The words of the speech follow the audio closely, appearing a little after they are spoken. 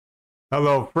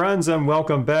Hello, friends, and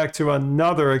welcome back to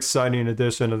another exciting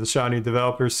edition of the Shiny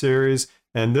Developer Series.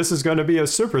 And this is going to be a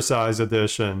supersize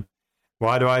edition.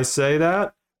 Why do I say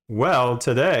that? Well,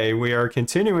 today we are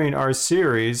continuing our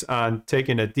series on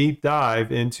taking a deep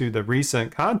dive into the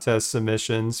recent contest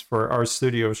submissions for our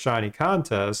Studio Shiny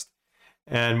contest.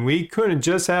 And we couldn't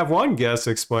just have one guest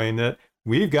explain it,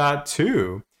 we've got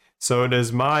two. So it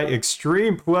is my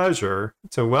extreme pleasure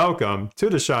to welcome to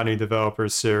the Shiny Developer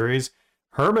Series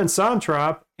Herman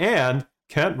Santrop and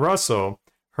Kent Russell.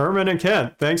 Herman and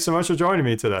Kent, thanks so much for joining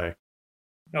me today.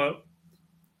 Oh,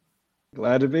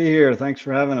 Glad to be here. Thanks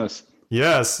for having us.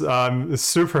 Yes, I'm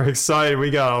super excited.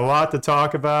 We got a lot to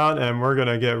talk about, and we're going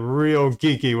to get real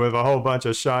geeky with a whole bunch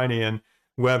of Shiny and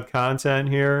web content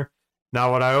here.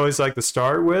 Now, what I always like to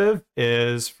start with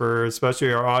is for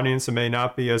especially our audience that may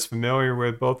not be as familiar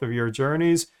with both of your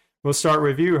journeys, we'll start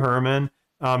with you, Herman.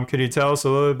 Could you tell us a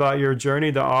little bit about your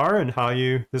journey to R and how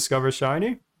you discovered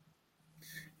Shiny?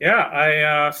 yeah,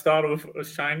 I started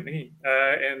with Shiny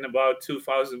in about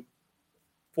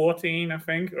 2014, I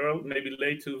think, or maybe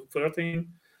late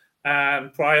 2013.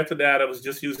 And prior to that, I was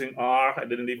just using R. I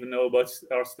didn't even know about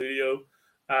RStudio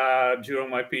during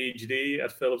my PhD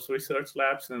at Philips Research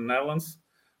Labs in the Netherlands.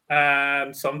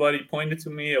 And somebody pointed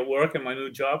to me at work in my new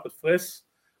job at FRIS.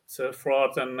 It's a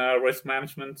fraud and risk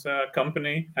management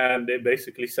company. And they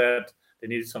basically said they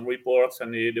needed some reports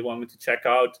and they wanted me to check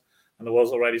out. And there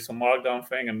was already some markdown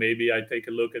thing, and maybe I'd take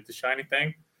a look at the Shiny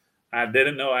thing. I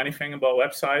didn't know anything about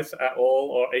websites at all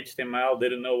or HTML,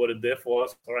 didn't know what a div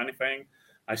was or anything.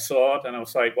 I saw it and I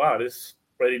was like, wow, this is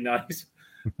pretty nice.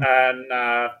 And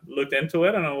looked into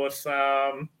it, and it was,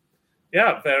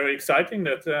 very exciting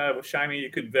that with Shiny you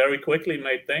could very quickly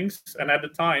make things. And at the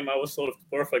time, I was sort of the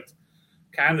perfect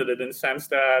candidate in the sense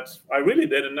that I really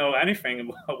didn't know anything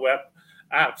about web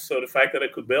apps. So the fact that I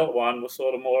could build one was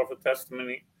sort of more of a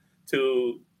testimony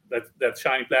to that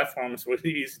Shiny platform is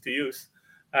really easy to use.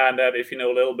 And that if you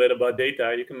know a little bit about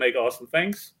data, you can make awesome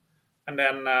things. And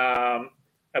then I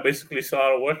basically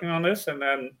started working on this. And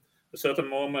then at a certain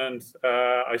moment,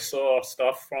 I saw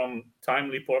stuff from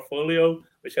Timely Portfolio,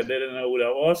 which I didn't know who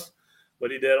that was.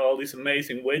 But he did all these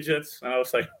amazing widgets. And I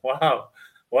was like, wow,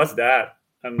 what's that?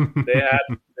 And they had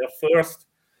their first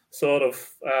sort of,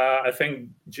 I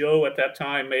think Joe at that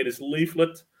time made his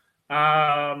leaflet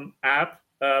app,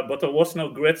 but there was no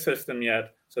grid system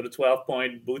yet. So the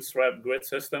 12-point bootstrap grid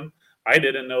system, I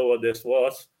didn't know what this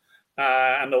was.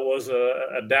 And there was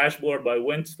a dashboard by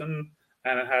Winston,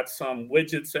 and it had some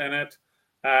widgets in it,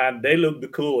 and they looked the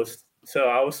coolest. So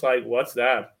I was like, "What's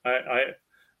that?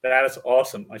 That is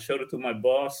awesome!" I showed it to my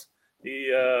boss. He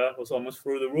was almost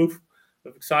through the roof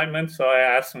with excitement. So I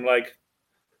asked him, like,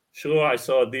 "Sure." I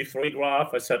saw a D3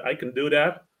 graph. I said, "I can do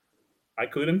that." I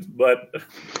couldn't, but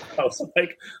I was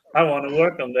like, I want to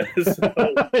work on this. So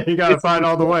You got to find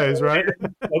all the ways, right?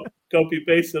 copy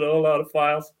pasted a whole lot of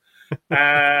files.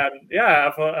 And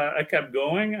I kept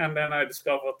going. And then I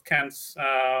discovered Kent's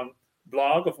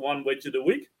blog of one widget a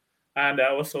week. And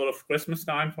that was sort of Christmas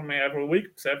time for me every week,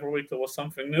 because every week there was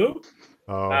something new.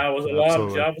 Oh, It was a lot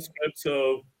of absolutely. JavaScript.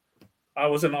 So I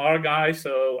was an R guy,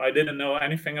 so I didn't know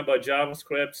anything about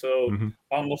JavaScript. So Mm-hmm.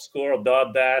 underscore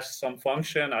dot dash some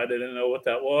function, I didn't know what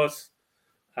that was.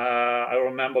 I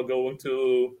remember going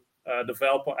to a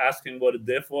developer asking what a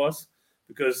div was,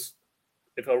 because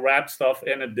if I wrap stuff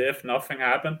in a div, nothing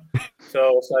happened.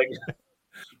 So it's like,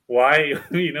 why?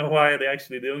 Why are they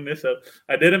actually doing this? So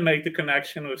I didn't make the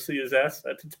connection with CSS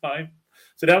at the time.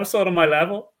 So that was sort of my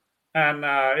level, and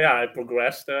I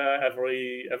progressed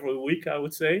every week, I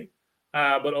would say.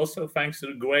 But also thanks to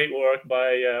the great work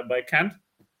by Kent,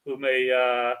 who may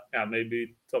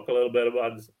maybe talk a little bit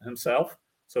about himself.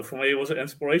 So for me, it was an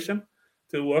inspiration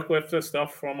to work with the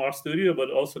stuff from RStudio,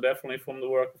 but also definitely from the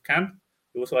work of Kent.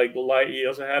 He was like light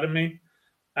years ahead of me,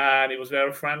 and he was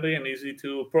very friendly and easy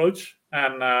to approach.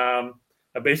 And I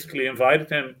basically invited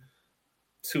him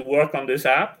to work on this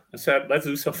app and said, let's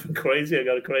do something crazy. I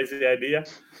got a crazy idea.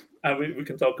 And we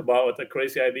can talk about what the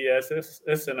crazy idea is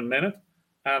in a minute.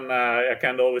 And I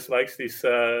kind of always likes these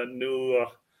new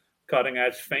cutting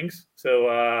edge things.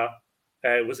 So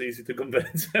it was easy to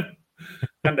convince him.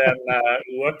 And then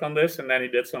we worked on this, and then he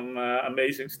did some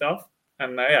amazing stuff.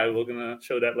 And we're going to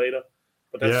show that later.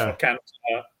 But that's for Yeah. Kent,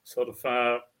 sort of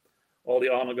all the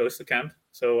honor goes to Kent.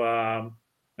 So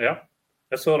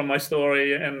that's sort of my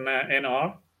story in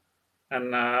R.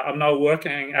 And I'm now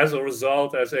working as a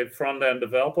result as a front end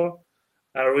developer.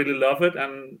 I really love it,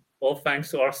 and all thanks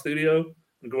to RStudio,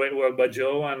 great work by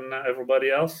Joe and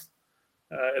everybody else.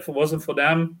 If it wasn't for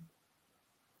them,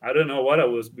 I don't know what I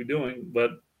was be doing,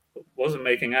 but wasn't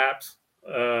making apps.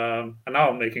 And now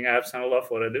I'm making apps and I love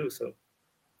what I do. So I'm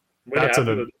really That's happy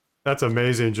with it. that's an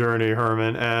amazing journey,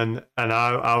 Herman. And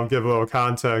I'll give a little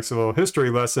context, a little history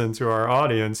lesson to our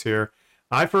audience here.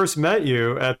 I first met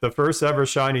you at the first ever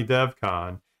Shiny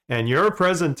DevCon, and your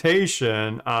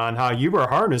presentation on how you were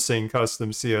harnessing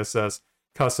custom CSS,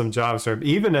 custom JavaScript,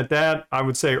 even at that, I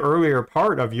would say, earlier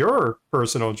part of your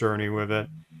personal journey with it,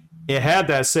 it had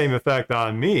that same effect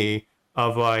on me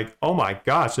of like, oh my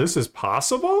gosh, this is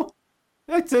possible?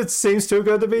 It seems too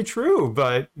good to be true,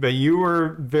 but you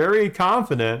were very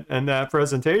confident in that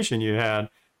presentation you had.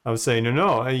 I was saying,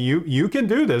 no, you can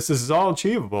do this. This is all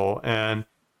achievable, and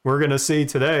we're going to see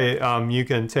today. You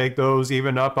can take those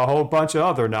even up a whole bunch of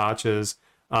other notches,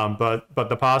 but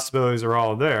the possibilities are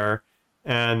all there.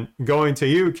 And going to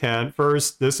you, Kent,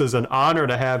 first, this is an honor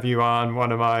to have you on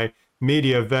one of my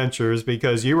media ventures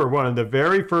because you were one of the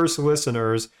very first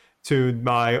listeners to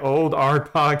my old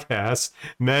art podcast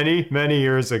many, many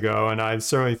years ago. And I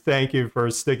certainly thank you for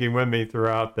sticking with me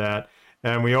throughout that.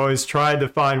 And we always tried to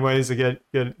find ways to get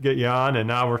you on, and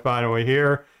now we're finally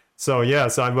here. So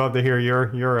yes, I'd love to hear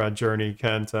your journey,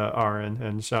 Kent, Aaron,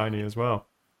 and Shiny as well.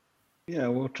 Yeah,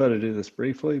 we'll try to do this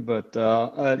briefly, but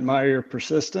I admire your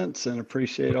persistence and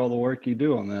appreciate all the work you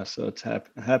do on this. So it's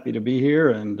happy to be here,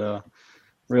 and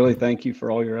really thank you for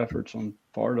all your efforts on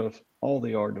part of all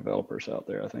the R developers out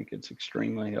there. I think it's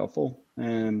extremely helpful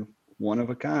and one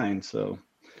of a kind. So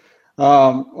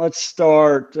let's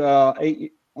start.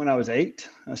 When I was 8,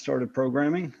 I started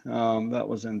programming. That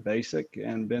was in BASIC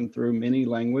and been through many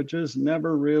languages,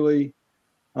 never really,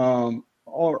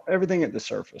 or everything at the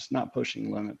surface, not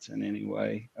pushing limits in any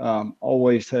way.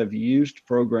 Always have used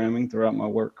programming throughout my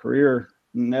work career.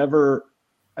 Never,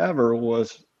 ever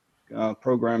was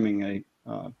programming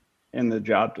in the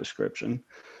job description.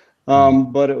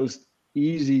 But it was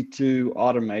easy to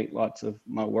automate lots of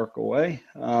my work away.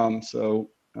 So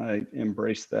I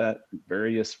embraced that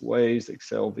various ways,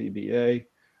 Excel, VBA.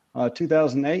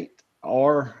 2008,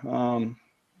 R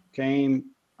came,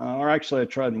 or actually I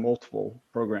tried multiple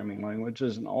programming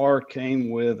languages, and R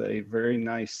came with a very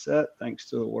nice set thanks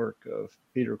to the work of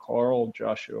Peter Carl,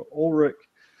 Joshua Ulrich,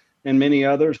 and many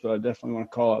others, but I definitely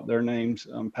want to call out their names.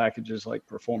 Packages like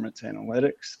Performance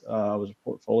Analytics. I was a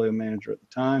portfolio manager at the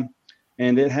time,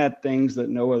 and it had things that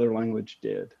no other language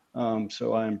did.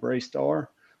 So I embraced R.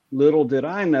 Little did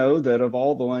I know that of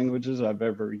all the languages I've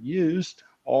ever used,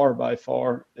 R by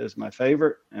far is my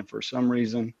favorite. And for some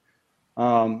reason,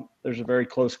 there's a very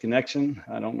close connection.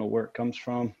 I don't know where it comes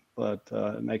from, but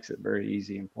it makes it very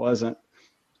easy and pleasant.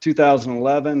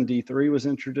 2011, D3 was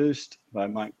introduced by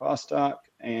Mike Bostock,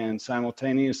 and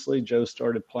simultaneously, Joe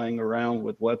started playing around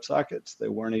with WebSockets. They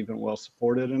weren't even well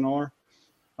supported in R.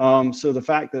 So the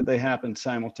fact that they happened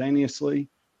simultaneously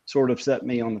sort of set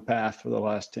me on the path for the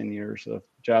last 10 years of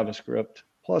JavaScript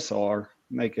plus R,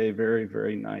 make a very,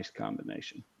 very nice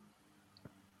combination.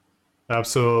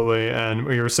 Absolutely. And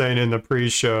we were saying in the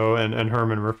pre-show, and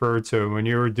Herman referred to, when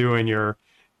you were doing your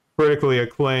critically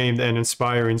acclaimed and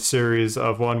inspiring series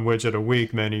of One Widget a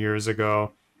Week many years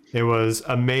ago, it was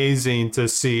amazing to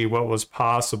see what was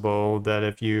possible, that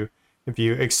if you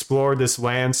explore this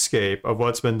landscape of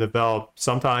what's been developed,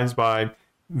 sometimes by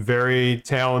very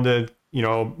talented,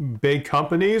 big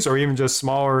companies or even just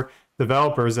smaller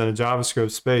developers in a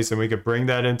JavaScript space, and we could bring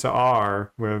that into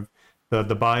R with the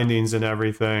bindings and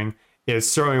everything, it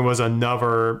certainly was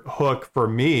another hook for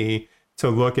me to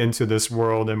look into this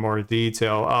world in more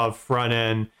detail of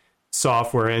front-end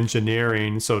software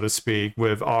engineering, so to speak,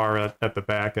 with R at the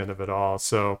back end of it all.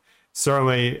 So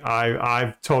certainly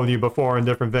I've told you before in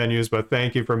different venues, but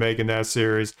thank you for making that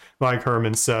series. Like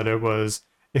Herman said, it was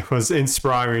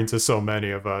inspiring to so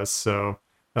many of us. So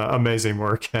amazing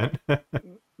work, Ken.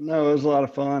 No, it was a lot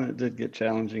of fun. It did get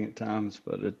challenging at times,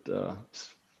 but it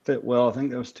fit well. I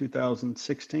think that was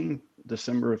 2016,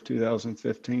 December of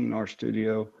 2015,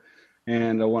 RStudio.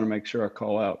 And I want to make sure I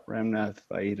call out Ramnath,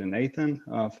 Vaid, and Nathan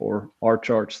for R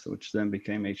charts, which then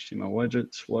became HTML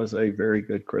widgets, was a very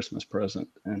good Christmas present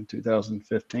in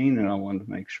 2015. And I wanted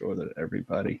to make sure that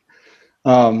everybody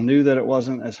knew that it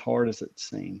wasn't as hard as it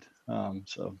seemed.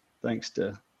 So thanks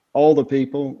to all the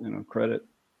people, credit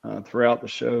throughout the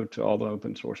show to all the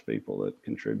open source people that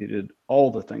contributed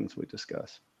all the things we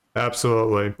discuss.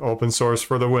 Absolutely. Open source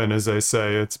for the win, as they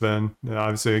say. It's been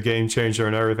obviously a game changer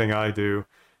in everything I do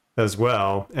as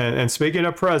well. And speaking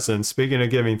of presents, speaking of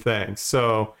giving thanks,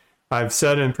 so I've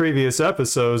said in previous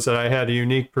episodes that I had a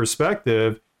unique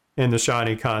perspective in the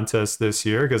Shiny contest this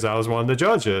year because I was one of the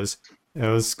judges. It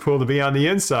was cool to be on the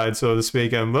inside, so to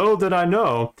speak. And little did I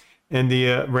know, in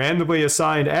the randomly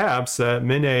assigned apps that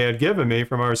Minnie had given me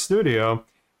from RStudio,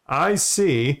 I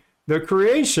see the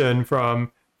creation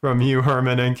from you,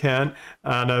 Herman and Kent,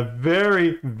 on a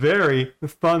very, very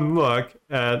fun look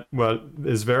at what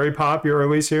is very popular, at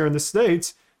least here in the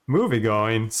States, movie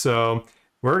going. So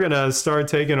we're going to start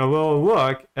taking a little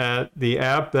look at the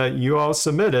app that you all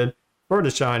submitted for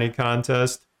the Shiny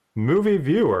contest, Movie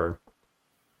Viewer.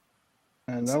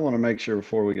 And I want to make sure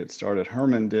before we get started,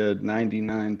 Herman did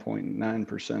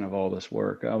 99.9% of all this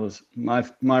work.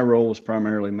 My role was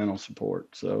primarily mental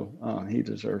support, so he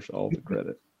deserves all the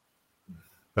credit.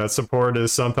 That support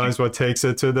is sometimes what takes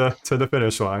it to the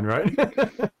finish line, right?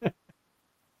 But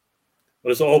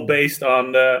it's all based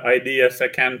on the ideas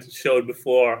that Kent showed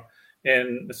before,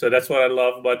 and so that's what I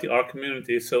love about the R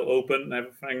community. It's so open,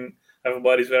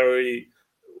 everybody's very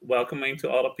welcoming to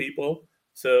other people.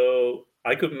 So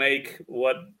I could make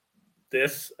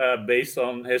this based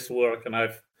on his work, and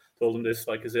I've told him this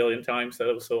like a zillion times that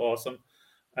it was so awesome.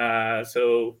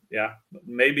 So yeah,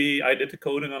 maybe I did the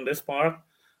coding on this part,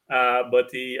 but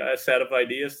the set of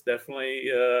ideas definitely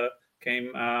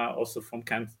came also from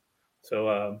Kent.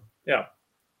 So yeah,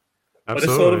 Absolutely. But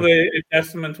it's sort of a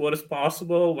testament to what is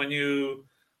possible when you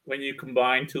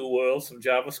combine two worlds of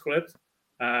JavaScript,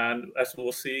 and as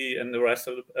we'll see in the rest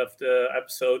of the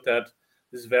episode, that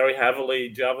is very heavily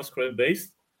JavaScript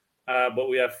based, but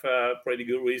we have pretty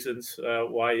good reasons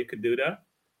why you could do that.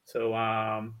 So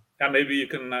yeah, maybe you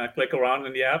can click around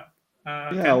in the app.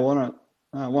 Yeah,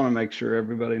 I want to make sure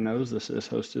everybody knows this is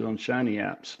hosted on Shiny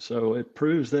apps, so it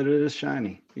proves that it is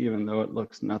Shiny, even though it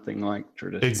looks nothing like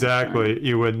traditional. Exactly, Shiny.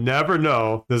 You would never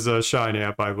know this is a Shiny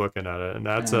app by looking at it, and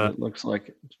it looks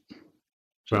like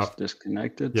just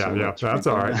disconnected. Yeah, so that's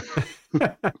all right.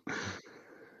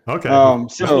 Okay.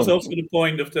 This was also the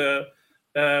point of the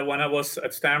when I was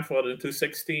at Stanford in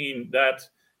 2016, that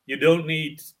it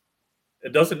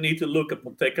doesn't need to look a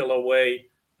particular way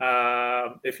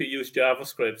if you use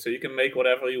JavaScript. So you can make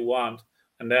whatever you want,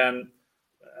 and then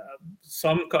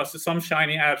some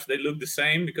Shiny apps, they look the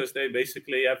same because they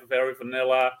basically have a very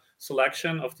vanilla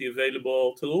selection of the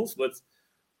available tools. But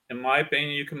in my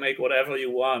opinion, you can make whatever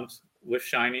you want with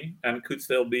Shiny, and it could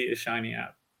still be a Shiny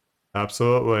app.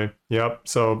 Absolutely. Yep.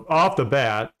 So off the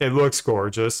bat, it looks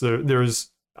gorgeous.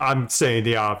 I'm saying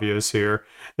the obvious here.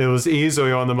 It was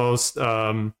easily one of the most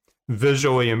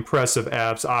visually impressive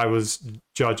apps I was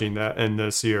judging that in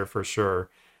this year for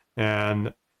sure.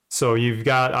 And so you've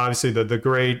got obviously the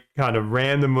great kind of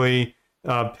randomly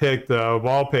picked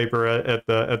wallpaper at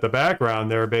the background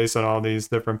there based on all these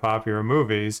different popular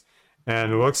movies.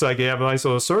 And it looks like you have a nice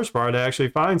little search bar to actually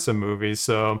find some movies.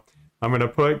 So I'm going to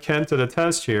put Kent to the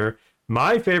test here.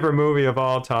 My favorite movie of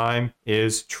all time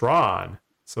is Tron.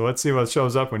 So let's see what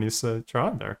shows up when you say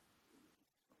Tron there.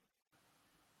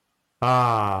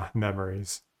 Ah,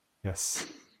 memories. Yes.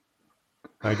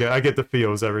 I get the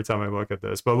feels every time I look at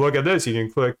this. But look at this. You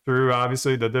can click through,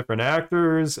 obviously, the different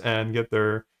actors and get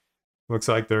their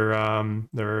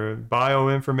bio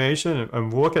information.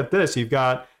 And look at this. You've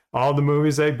got all the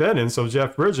movies they've been in. So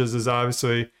Jeff Bridges is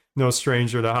obviously no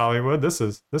stranger to Hollywood. This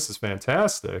is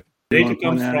fantastic. Data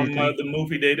comes from the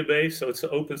movie database, so it's an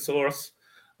open source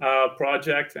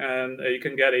project, and you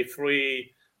can get a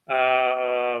free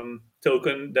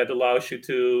token that allows you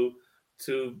to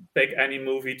pick any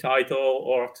movie title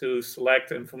or to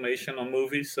select information on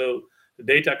movies. So the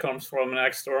data comes from an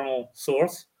external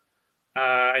source,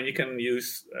 and you can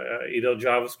use either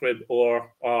JavaScript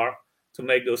or R to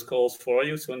make those calls for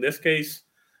you. So in this case,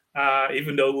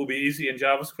 even though it will be easy in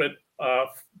JavaScript,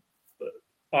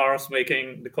 R is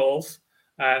making the calls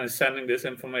and is sending this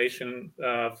information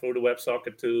through the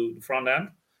WebSocket to the front end,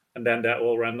 and then that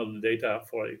will render the data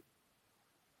for you.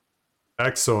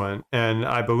 Excellent. And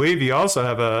I believe you also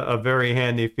have a very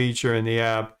handy feature in the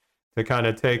app to kind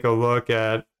of take a look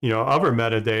at, other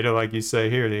metadata, like you say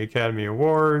here, the Academy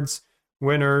Awards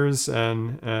winners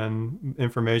and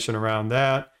information around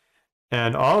that.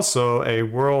 And also a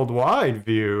worldwide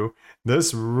view.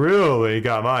 This really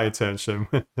got my attention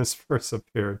when this first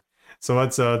appeared. So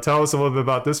let's tell us a little bit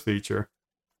about this feature.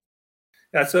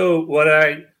 Yeah, so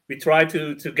we try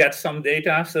to get some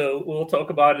data. So we'll talk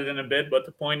about it in a bit, but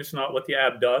the point is not what the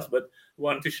app does, but we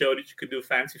wanted to show that you could do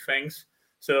fancy things.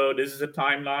 So this is a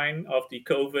timeline of the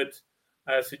COVID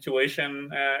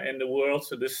situation in the world.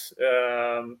 So this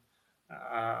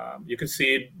you can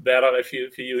see it better if you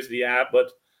use the app,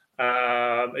 but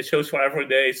it shows for every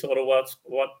day sort of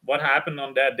what happened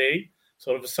on that day,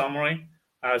 sort of a summary.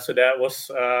 So that was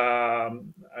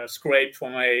scraped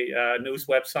from a news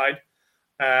website,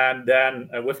 and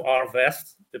then with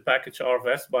RVest, the package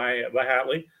RVest by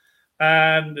Hadley,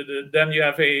 and then you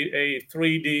have a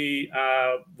 3D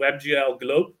WebGL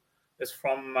globe. It's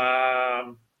from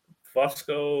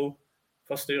Vasco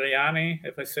Costuriani,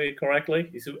 if I say it correctly.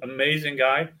 He's an amazing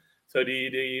guy. So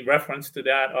the reference to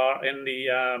that are in the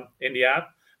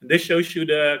app. And this shows you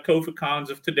the COVID counts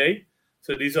of today.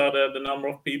 So these are the number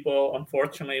of people,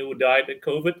 unfortunately, who died in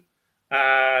COVID.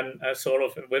 And sort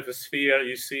of with a sphere,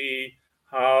 you see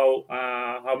how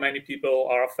many people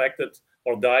are affected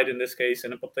or died in this case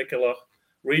in a particular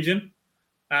region.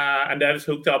 And that is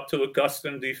hooked up to a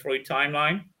custom D3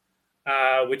 timeline,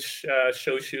 which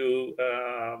shows you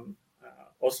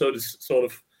also this sort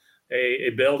of a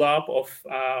build-up of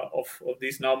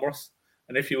these numbers.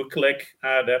 And if you would click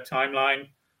that timeline,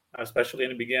 especially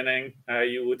in the beginning,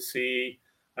 you would see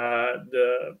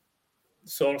the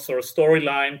sort of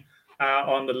storyline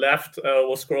on the left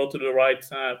will scroll to the right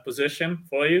position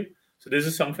for you. So this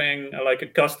is something like a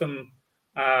custom-made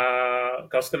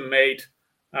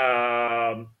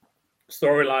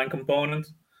storyline component.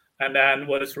 And then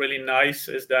what is really nice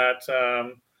is that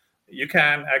you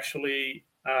can actually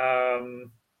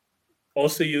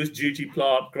also use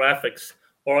ggplot graphics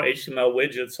or HTML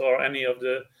widgets or any of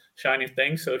the shiny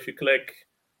things. So if you click,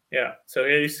 so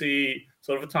here you see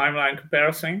sort of a timeline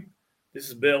comparison. This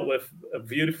is built with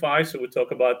Vuetify, so we'll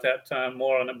talk about that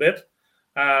more in a bit.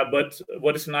 But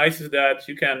what is nice is that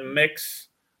you can mix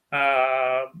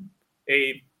a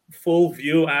full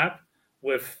view app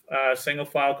with single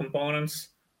file components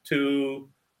to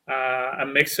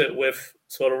and mix it with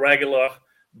sort of regular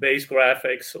base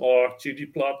graphics or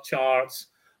ggplot charts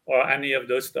or any of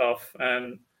those stuff.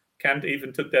 And Kent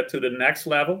even took that to the next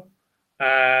level.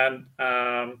 And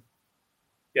now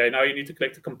you need to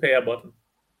click the compare button.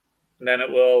 And then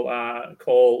it will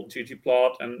call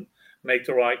ggplot and make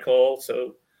the right call.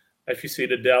 So if you see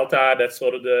the delta, that's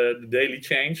sort of the daily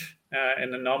change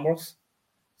in the numbers.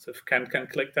 So if Kent can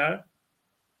click that.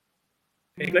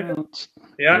 Can you click it?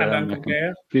 Yeah, and then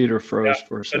compare. Computer froze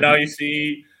for a second. So now you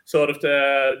see sort of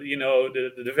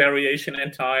the variation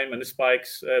in time and the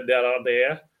spikes that are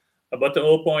there. But the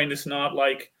whole point is not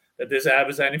like that this app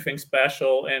is anything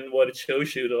special in what it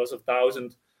shows you. There's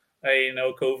 1,000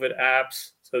 COVID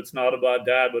apps. So it's not about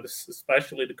that, but it's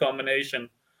especially the combination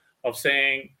of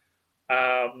saying,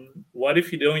 what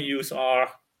if you don't use R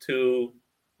to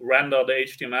render the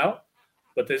HTML?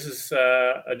 But this is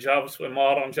a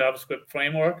modern JavaScript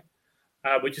framework,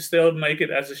 but you still make it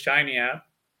as a Shiny app.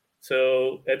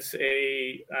 So it's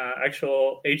a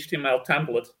actual HTML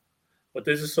template, but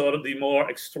this is sort of the more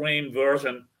extreme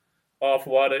version of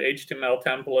what an HTML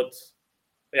template,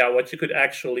 what you could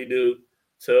actually do.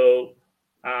 So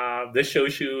this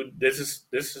shows you, this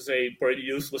is a pretty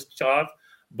useless chart,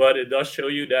 but it does show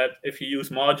you that if you use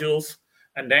modules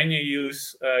and then you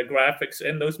use graphics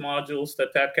in those modules,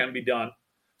 that can be done.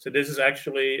 So this is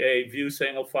actually a Vue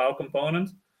single file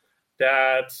component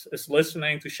that is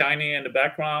listening to Shiny in the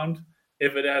background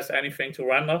if it has anything to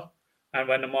render. And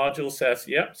when the module says,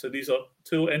 so these are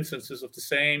two instances of the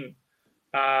same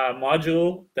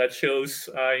module that shows,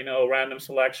 random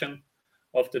selection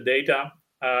of the data,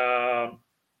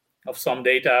 of some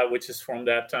data, which is from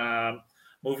that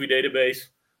movie database,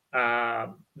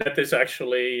 that this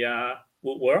actually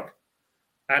would work.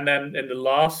 And then in the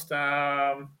last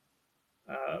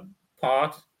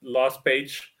last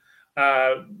page,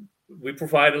 we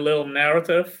provide a little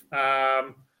narrative,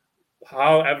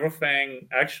 how everything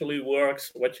actually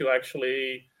works, what you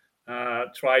actually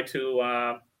try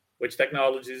to, which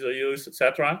technologies are used,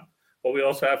 etc. But we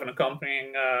also have an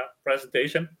accompanying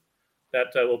presentation that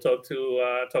we'll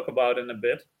talk about in a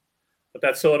bit. But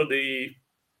that's sort of the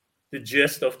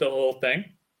gist of the whole thing.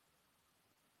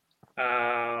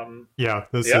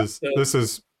 This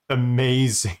is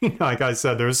amazing. Like I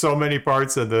said, there's so many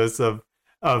parts of this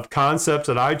of concepts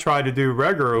that I try to do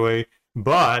regularly,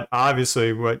 but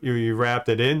obviously what you wrapped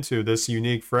it into this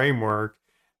unique framework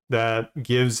that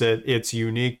gives it its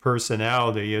unique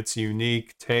personality, its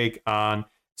unique take on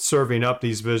serving up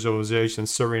these visualizations,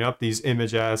 serving up these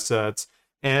image assets,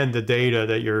 and the data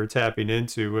that you're tapping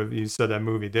into. If you said that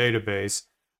movie database,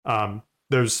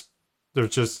 there's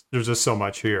just so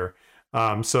much here.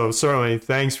 So certainly,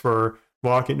 thanks for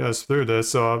walking us through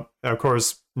this. So of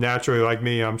course, naturally, like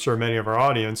me, I'm sure many of our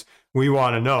audience, we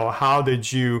want to know, how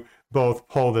did you both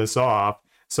pull this off?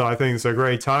 So I think it's a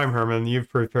great time, Herman. You've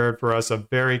prepared for us a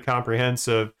very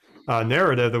comprehensive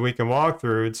narrative that we can walk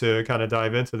through to kind of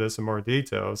dive into this in more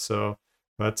detail. So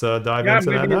let's dive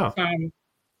into that now. It's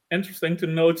interesting to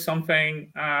note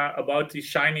something about the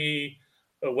Shiny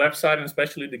website, and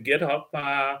especially the GitHub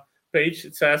page.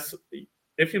 It says,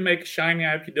 if you make a Shiny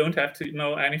app, you don't have to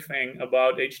know anything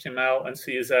about HTML and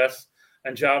CSS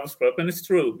and JavaScript. And it's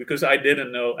true, because I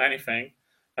didn't know anything.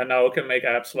 And now I can make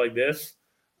apps like this,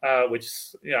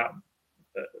 which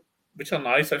are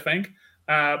nice, I think.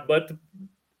 But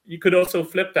you could also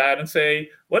flip that and say,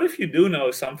 what if you do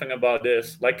know something about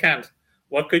this, like Kent?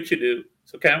 What could you do?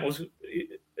 So Kent was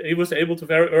able to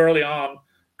very early on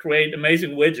create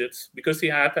amazing widgets because he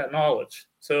had that knowledge.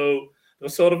 So it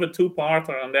was sort of a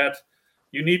two-parter on that.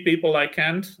 You need people like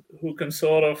Kent who can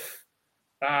sort of,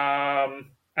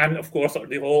 and of course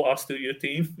the whole RStudio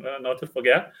team, not to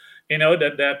forget,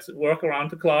 that work around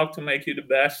the clock to make you the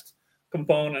best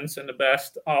components and the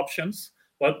best options.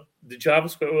 But the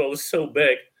JavaScript world is so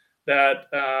big that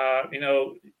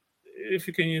if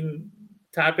you can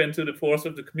tap into the force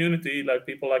of the community, like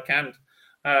people like Kent,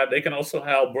 they can also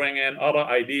help bring in other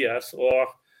ideas.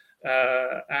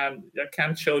 And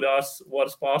Kent showed us what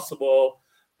is possible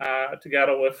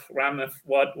together with Ramnath,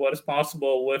 what is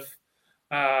possible with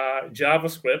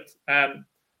JavaScript. And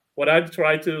what I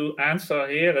try to answer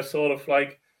here is sort of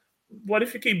like, what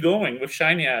if you keep going with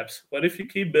Shiny apps? What if you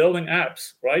keep building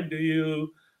apps, right?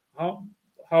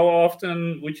 How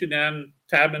often would you then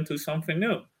tab into something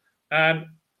new? And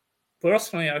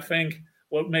personally, I think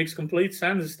what makes complete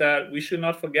sense is that we should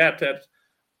not forget that,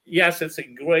 yes, it's a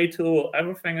great tool.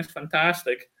 Everything is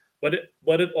fantastic, but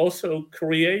it also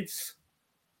creates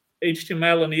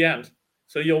HTML in the end.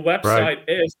 So your website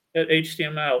is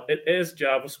HTML. It is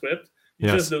JavaScript. You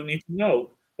just don't need to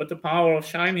know. But the power of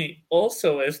Shiny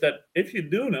also is that if you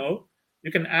do know,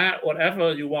 you can add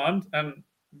whatever you want. And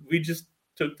we just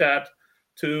took that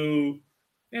to,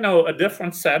 a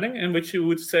different setting in which you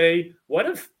would say, what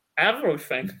if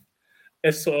everything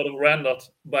is sort of rendered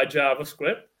by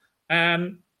JavaScript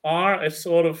and R is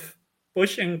sort of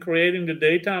pushing, creating the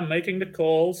data, making the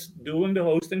calls, doing the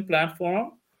hosting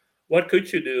platform? What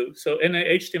could you do? So in an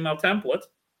HTML template,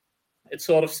 it's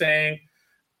sort of saying,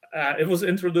 it was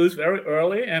introduced very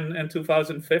early in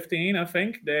 2015, I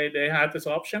think. They had this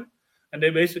option. And they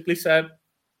basically said,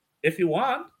 if you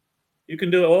want, you can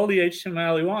do all the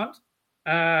HTML you want.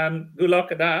 And good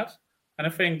luck at that. And I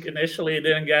think initially it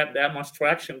didn't get that much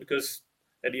traction because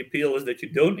the appeal is that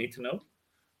you don't need to know.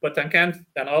 But then Kent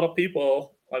and other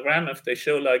people like Ramnath, they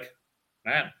show like,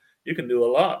 man, you can do a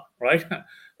lot, right?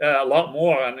 A lot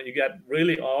more. And you get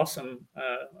really awesome,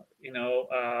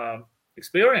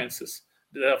 experiences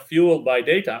that are fueled by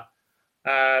data.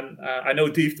 And I know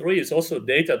D3 is also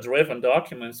data-driven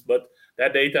documents, but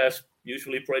that data is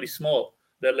usually pretty small.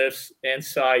 That lives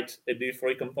inside a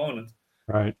D3 component.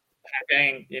 Right.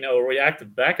 Having, a reactive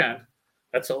backend,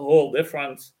 that's a whole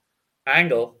different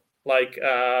angle.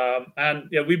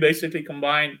 We basically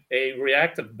combine a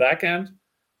reactive backend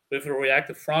with a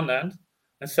reactive front end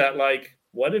and said, like,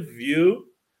 what if Vue,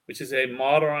 which is a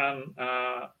modern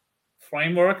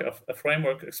framework, a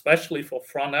framework especially for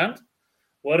front end,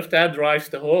 what if that drives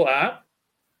the whole app?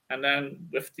 And then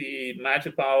with the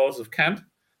magic powers of Kent,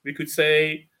 we could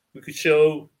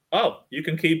show, you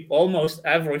can keep almost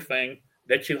everything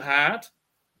that you had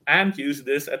and use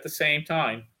this at the same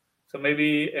time. So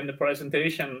maybe in the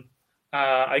presentation,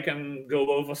 I can go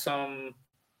over some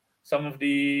of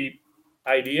the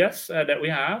ideas that we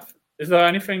have. Is there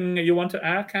anything you want to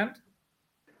add, Kent?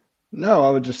 No, I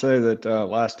would just say that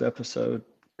last episode,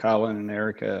 Colin and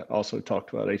Erica also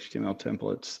talked about HTML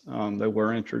templates. They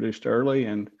were introduced early,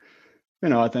 and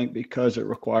I think because it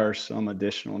requires some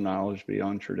additional knowledge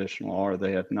beyond traditional R,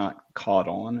 they have not caught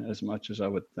on as much as I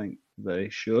would think they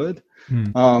should.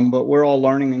 But we're all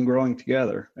learning and growing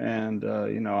together. And,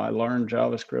 I learned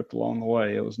JavaScript along the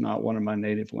way. It was not one of my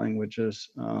native languages.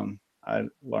 I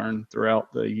learned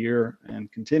throughout the year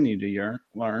and continue to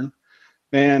learn.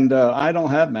 And I don't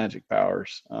have magic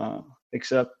powers,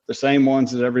 except the same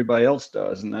ones that everybody else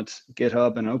does, and that's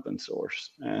GitHub and open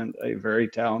source, and a very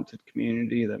talented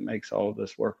community that makes all of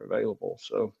this work available.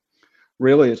 So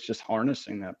really, it's just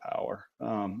harnessing that power.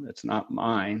 It's not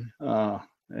mine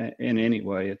in any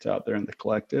way. It's out there in the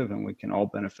collective, and we can all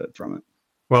benefit from it.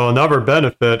 Well, another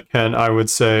benefit, Ken, I would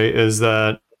say, is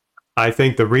that I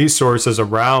think the resources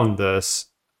around this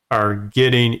are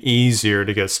getting easier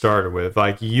to get started with.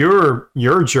 Like your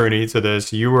journey to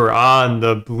this, you were on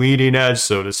the bleeding edge,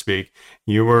 so to speak.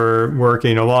 You were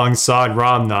working alongside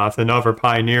Ramnath and other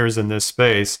pioneers in this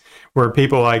space, where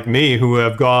people like me who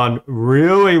have gone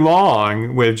really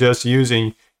long with just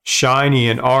using Shiny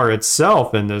and R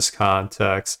itself in this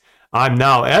context. I'm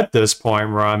now at this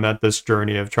point where I'm at this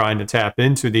journey of trying to tap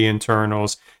into the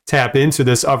internals, tap into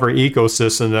this other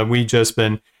ecosystem that we've just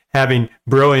been having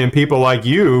brilliant people like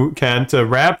you, Ken, to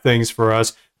wrap things for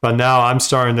us. But now I'm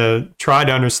starting to try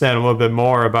to understand a little bit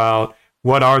more about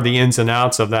what are the ins and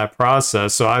outs of that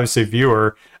process. So obviously,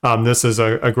 viewer, this is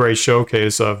a great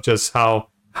showcase of just how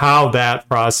that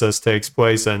process takes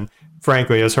place. And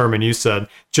frankly, as Herman, you said,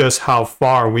 just how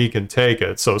far we can take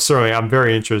it. So certainly I'm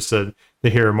very interested to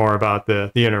hear more about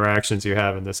the interactions you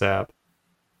have in this app.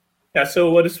 Yeah,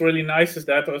 so what is really nice is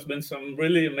that there's been some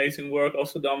really amazing work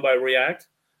also done by React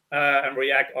and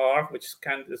React R, which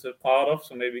Kent is a part of,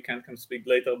 so maybe Kent can speak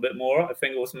later a bit more. I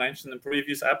think it was mentioned in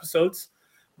previous episodes.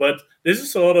 But this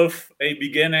is sort of a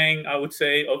beginning, I would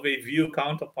say, of a Vue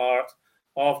counterpart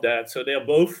of that. So they're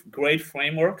both great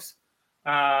frameworks,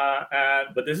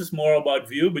 but this is more about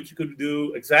Vue, but you could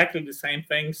do exactly the same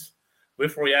things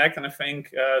with React, and I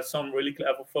think some really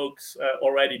clever folks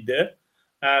already did,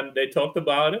 and they talked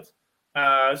about it.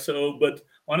 But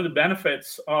one of the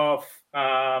benefits of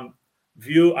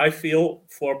Vue, I feel,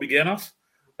 for beginners,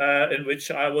 in which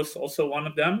I was also one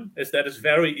of them, is that it's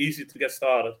very easy to get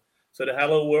started. So the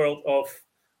hello world of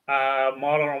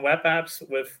modern web apps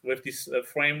with these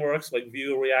frameworks like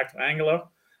Vue, React, Angular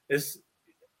is,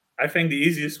 I think, the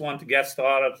easiest one to get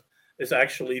started is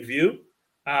actually Vue.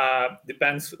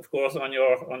 Depends, of course, on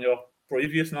your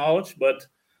previous knowledge, but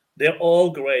they're all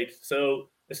great. So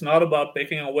it's not about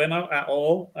picking a winner at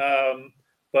all.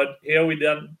 But here we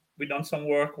done some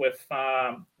work with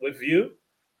Vue.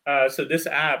 So this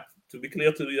app, to be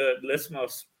clear to the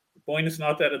listeners, the point is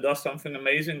not that it does something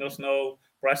amazing. There's no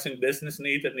pressing business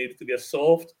need that needed to get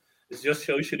solved. It just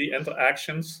shows you the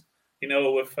interactions,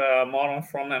 with modern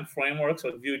front-end frameworks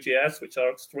like Vue.js, which are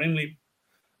extremely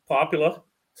popular.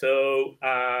 So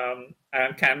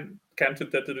and Ken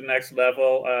took that to the next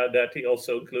level. That he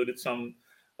also included some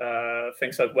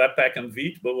things like Webpack and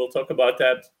Vite, but we'll talk about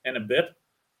that in a bit.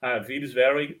 Vite is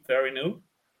very, very new.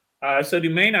 So the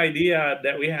main idea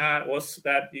that we had was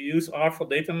that you use R for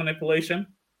data manipulation,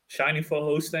 Shiny for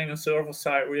hosting and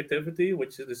server-side reactivity,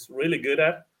 which it is really good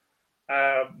at.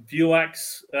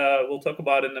 Vuex, we'll talk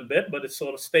about in a bit, but it's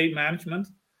sort of state management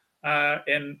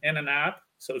in an app.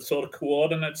 So it sort of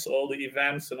coordinates all the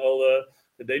events and all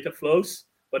the data flows.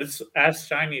 But it's as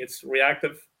Shiny, it's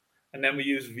reactive. And then we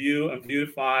use Vue and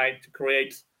Vuetify to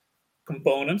create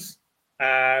components.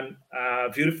 And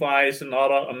Vuetify is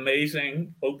another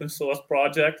amazing open source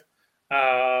project.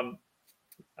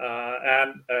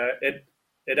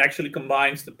 It actually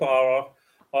combines the power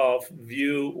of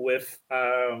Vue with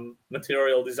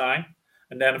material design.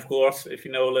 And then, of course, if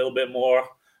you know a little bit more,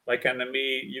 like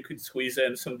me, you could squeeze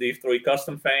in some Div3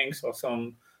 custom things or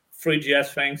some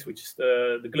Three.js things, which is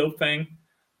the globe thing.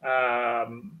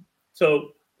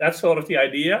 So that's sort of the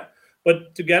idea.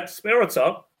 But to get spirits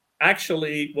up,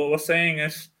 actually, what we're saying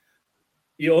is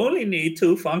you only need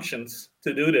 2 functions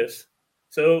to do this.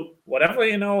 So whatever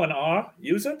you know in R,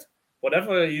 use it.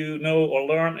 Whatever you know or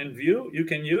learn in Vue, you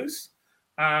can use.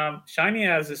 Shiny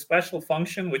has a special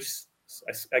function, which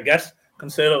I guess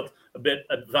considered a bit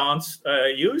advanced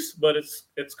use, but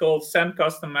it's called send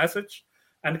custom message,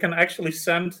 and can actually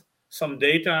send some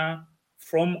data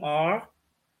from R,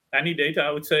 any data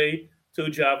I would say, to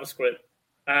JavaScript.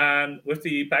 And with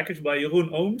the package by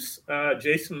Jeroen Ooms,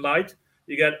 JSON Lite,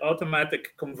 you get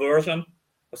automatic conversion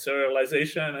or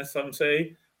serialization, as some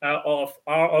say, of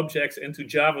R objects into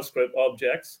JavaScript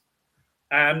objects.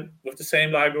 And with the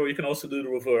same library, you can also do the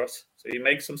reverse. So you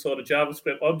make some sort of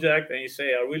JavaScript object and you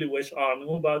say, I really wish R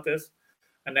knew about this.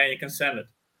 And then you can send it.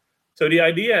 So the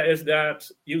idea is that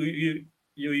you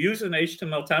use an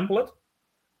HTML template.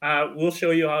 We'll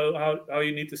show you how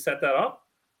you need to set that up.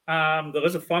 There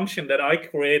is a function that I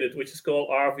created, which is called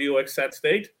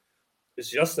rvuexsetState. It's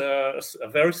just a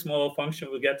very small function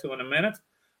we'll get to in a minute.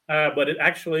 But it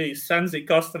actually sends a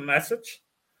custom message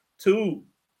to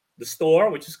the store,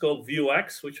 which is called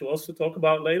Vuex, which we'll also talk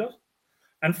about later.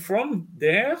 And from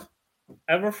there,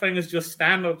 everything is just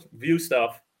standard Vue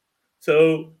stuff.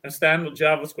 So, and standard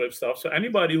JavaScript stuff. So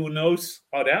anybody who knows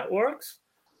how that works,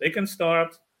 they can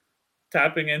start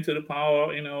tapping into the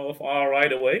power, of R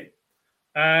right away.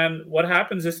 And what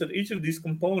happens is that each of these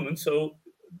components, so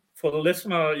for the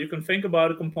listener, you can think about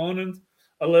a component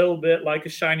a little bit like a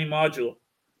Shiny module.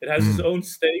 It has its own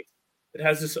state. It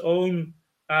has its own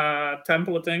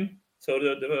templating, so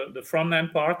the front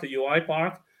end part, the UI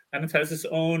part, and it has its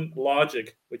own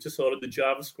logic, which is sort of the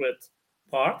JavaScript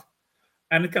part.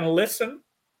 And it can listen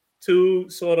to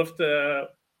sort of the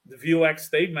Vuex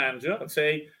state manager and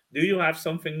say, do you have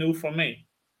something new for me?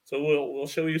 So we'll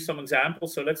show you some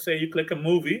examples. So let's say you click a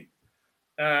movie.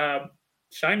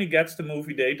 Shiny gets the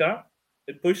movie data.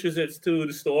 It pushes it to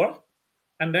the store.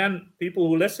 And then people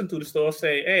who listen to the store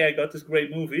say, hey, I got this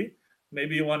great movie.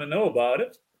 Maybe you want to know about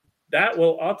it. That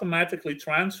will automatically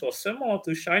transfer, similar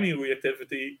to Shiny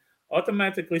reactivity,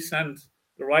 automatically send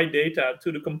the right data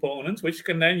to the components, which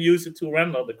can then use it to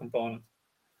render the component.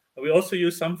 And we also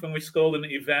use something which is called an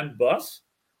event bus.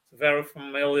 It's a very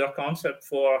familiar concept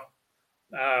for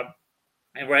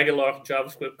in regular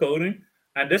JavaScript coding.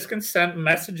 And this can send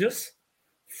messages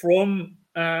from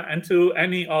and to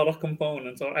any other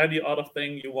component or any other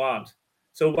thing you want.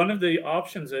 So one of the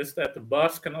options is that the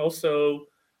bus can also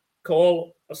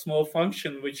call a small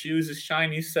function which uses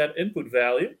Shiny set input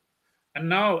value. And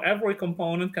now every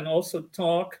component can also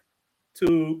talk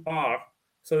to R.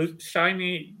 So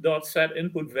Shiny.set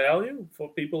input value,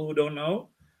 for people who don't know,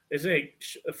 is a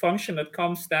function that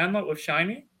comes standard with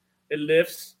Shiny. It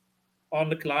lives on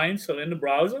the client, so in the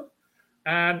browser.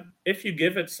 And if you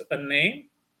give it a name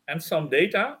and some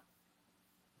data,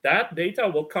 that data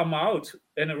will come out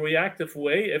in a reactive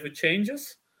way if it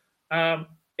changes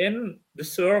in the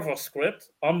server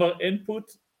script under input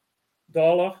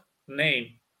 $name.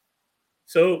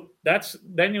 So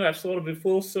then you have sort of a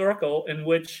full circle in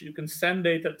which you can send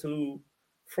data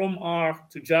from R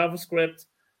to JavaScript,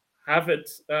 have it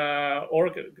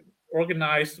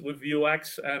organized with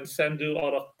Vuex, and send to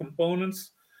other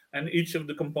components. And each of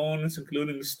the components,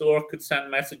 including the store, could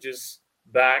send messages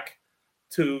back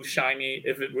to Shiny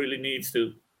if it really needs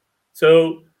to.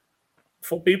 So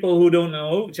for people who don't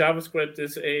know, JavaScript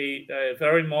is a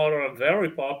very modern, very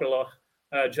popular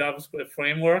JavaScript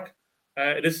framework.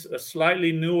 It is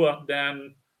slightly newer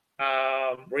than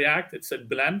React. It's a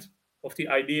blend of the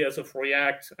ideas of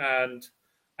React and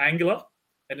Angular,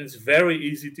 and it's very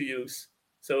easy to use.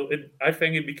 So I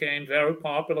think it became very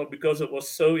popular because it was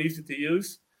so easy to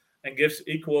use and gives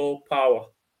equal power.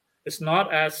 It's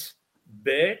not as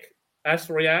big as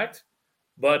React,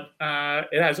 but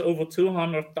it has over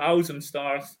 200,000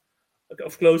 stars,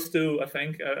 of close to, I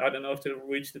think, I don't know if they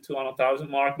reached the 200,000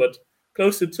 mark, but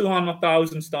close to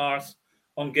 200,000 stars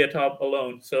on GitHub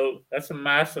alone. So that's a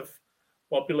massive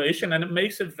population, and it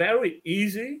makes it very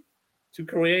easy to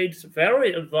create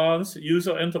very advanced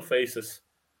user interfaces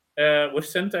with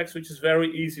syntax which is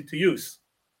very easy to use.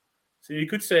 So you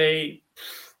could say,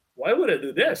 why would I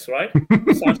do this, right?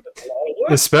 It sounds like a lot of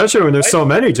work. Especially when there's so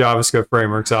many JavaScript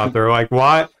frameworks out there. Like,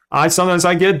 why? Sometimes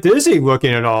I get dizzy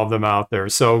looking at all of them out there.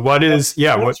 So what is,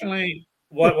 Unfortunately,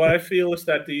 what I feel is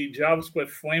that the JavaScript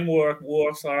framework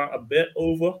wars are a bit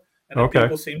over, and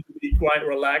people seem to be quite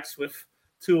relaxed with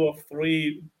 2 or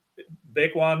 3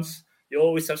 big ones. You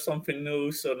always have something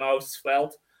new. So now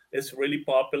Svelte is really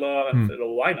popular, and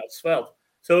why not Svelte?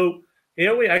 So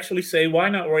here we actually say, why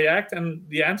not React? And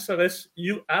the answer is,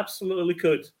 you absolutely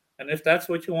could. And if that's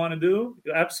what you want to do,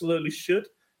 you absolutely should,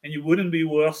 and you wouldn't be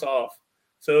worse off.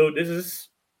 So this is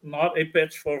not a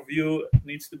pitch for Vue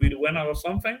needs to be the winner or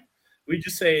something. We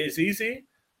just say it's easy.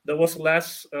 There was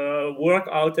less work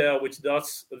out there which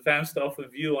does advanced stuff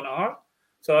with Vue and R.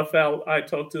 So I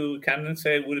talked to Ken and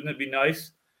say, wouldn't it be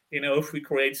nice, if we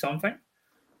create something?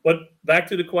 But back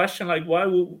to the question, like, why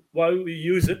would we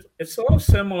use it? It's sort of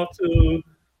similar to,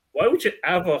 why would you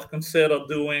ever consider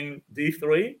doing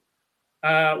D3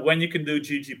 when you can do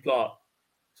ggplot?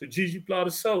 So ggplot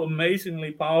is so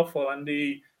amazingly powerful, and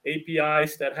the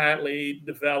APIs that Hadley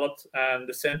developed and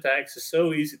the syntax is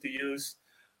so easy to use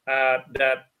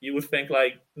that you would think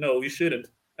like, no, you shouldn't.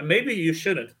 And maybe you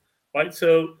shouldn't, right?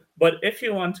 So, but if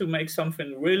you want to make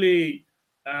something really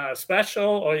special,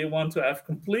 or you want to have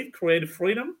complete creative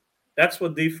freedom, that's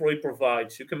what D3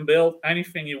 provides. You can build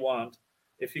anything you want.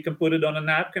 If you can put it on a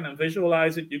napkin and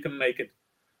visualize it, you can make it.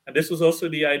 And this was also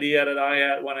the idea that I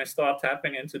had when I started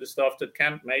tapping into the stuff that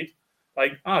Kent made.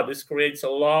 Like, this creates a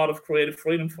lot of creative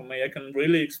freedom for me. I can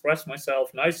really express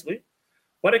myself nicely,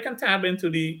 but I can tap into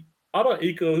the other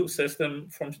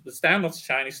ecosystem from the standard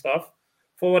Shiny stuff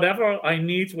for whatever I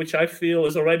need, which I feel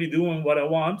is already doing what I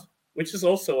want, which is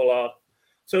also a lot.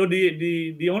 So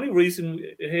the only reason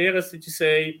here is that you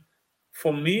say,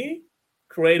 for me,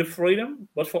 creative freedom,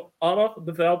 but for other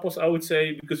developers, I would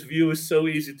say, because Vue is so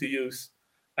easy to use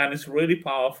and it's really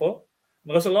powerful.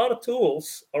 There's a lot of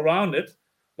tools around it,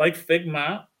 like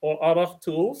Figma or other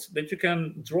tools that you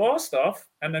can draw stuff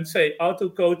and then say,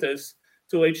 autocode this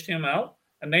to HTML,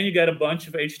 and then you get a bunch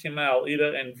of HTML,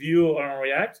 either in Vue or in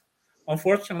React.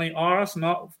 Unfortunately, R is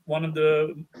not one of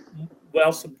the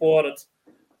well-supported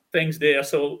things there.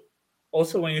 So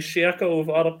also when you share code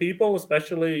with other people,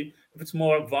 especially if it's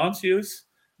more advanced use,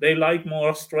 they like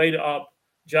more straight up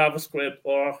JavaScript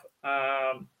or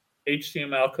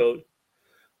HTML code.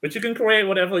 But you can create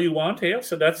whatever you want here,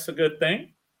 so that's a good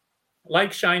thing.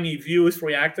 Like Shiny, Vue is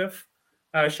reactive.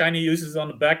 Shiny uses it on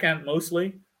the back end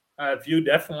mostly. Vue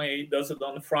definitely does it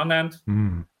on the front end.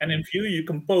 And in Vue, you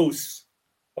compose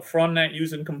a front end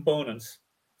using components.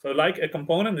 So like a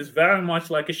component is very much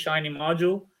like a Shiny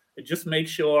module. It just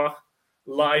makes your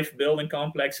life building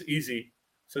complex easy.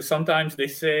 So sometimes they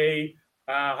say,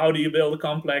 how do you build a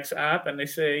complex app? And they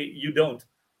say, you don't.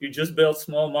 You just build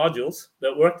small modules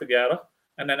that work together,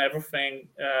 and then everything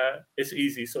is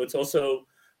easy. So it's also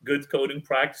good coding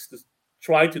practice to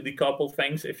try to decouple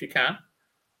things if you can.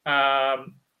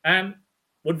 And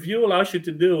what Vue allows you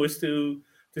to do is to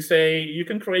say you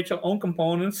can create your own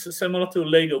components similar to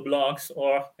Lego blocks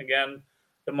or, again,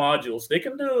 the modules. They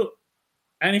can do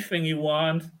anything you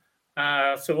want.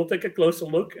 So we'll take a closer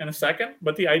look in a second.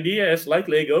 But the idea is, like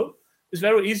Lego, it's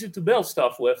very easy to build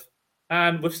stuff with.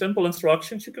 And with simple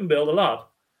instructions, you can build a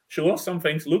lot. Sure, some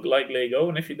things look like Lego,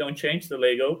 and if you don't change the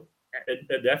Lego,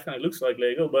 it definitely looks like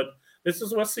Lego. But this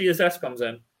is where CSS comes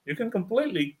in. You can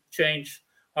completely change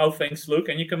how things look,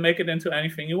 and you can make it into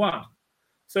anything you want.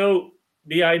 So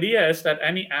the idea is that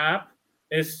any app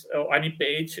or any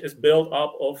page is built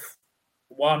up of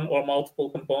one or multiple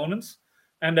components,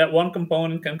 and that one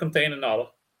component can contain another.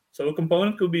 So a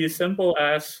component could be as simple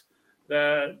as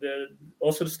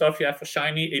also the stuff you have for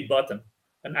Shiny, a button.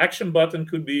 An action button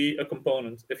could be a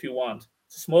component if you want.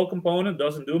 It's a small component,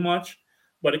 doesn't do much,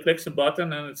 but it clicks a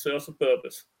button and it serves a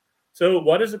purpose. So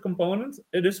what is a component?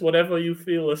 It is whatever you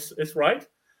feel is right.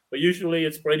 But usually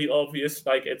it's pretty obvious,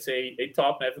 like it's a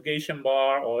top navigation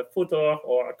bar or a footer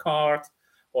or a card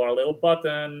or a little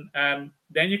button. And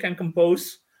then you can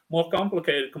compose more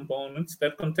complicated components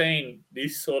that contain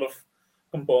these sort of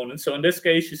components. So in this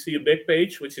case, you see a big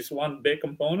page, which is one big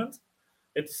component.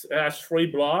 It has 3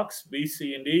 blocks, B,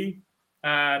 C, and D.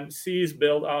 And C is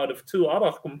built out of 2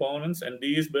 other components, and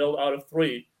D is built out of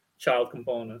 3 child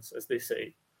components, as they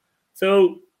say.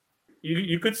 So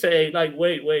you could say, like,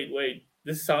 wait,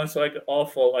 this sounds like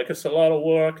awful. Like, it's a lot of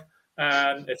work,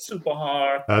 and it's super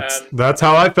hard. That's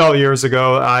how I felt years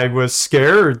ago. I was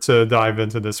scared to dive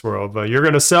into this world, but you're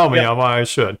going to sell me on why I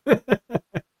should.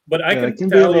 But I can tell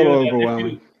be a little you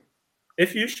overwhelming.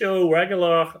 If you show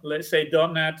regular, let's say,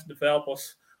 .NET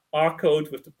developers R code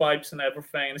with the pipes and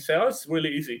everything, and say, oh, it's really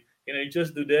easy. You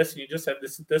just do this, and you just have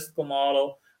this statistical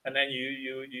model, and then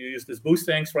you use this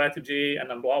boosting strategy, and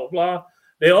then blah, blah, blah.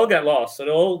 They all get lost. So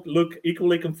they all look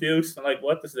equally confused and like,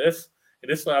 what is this?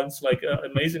 It sounds like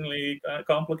amazingly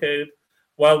complicated.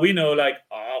 While we know, like,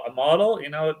 a model,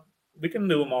 we can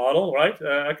do a model, right?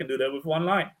 I can do that with one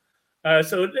line.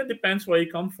 So it depends where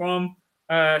you come from.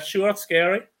 Sure, it's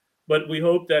scary, but we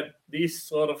hope that these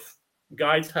sort of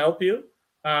guides help you.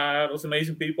 There's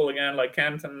amazing people, again, like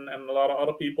Kent and a lot of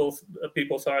other people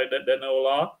that know a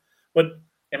lot. But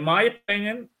in my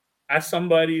opinion, as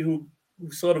somebody who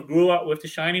sort of grew up with the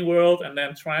Shiny world and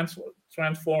then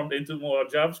transformed into more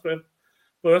JavaScript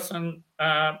person,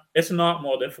 it's not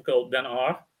more difficult than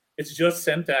R. It's just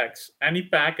syntax. Any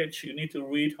package, you need to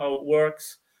read how it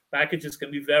works. Packages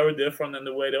can be very different in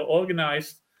the way they're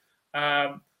organized.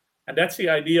 And that's the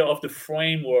idea of the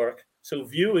framework. So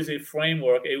Vue is a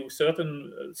framework, a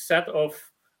certain set of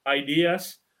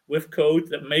ideas with code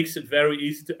that makes it very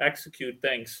easy to execute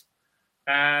things.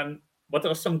 But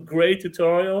there are some great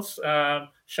tutorials.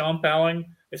 Sean Pelling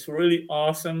is really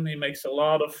awesome. He makes a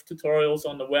lot of tutorials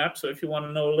on the web. So if you want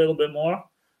to know a little bit more,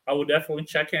 I would definitely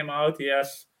check him out. He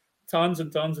has tons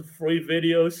and tons of free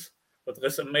videos, but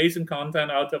there's amazing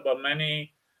content out there by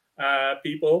many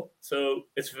people. So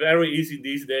it's very easy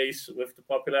these days with the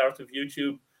popularity of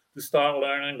YouTube to start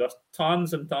learning. There's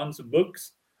tons and tons of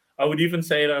books. I would even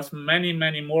say there's many,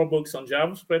 many more books on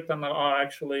JavaScript than there are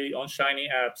actually on Shiny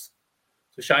apps.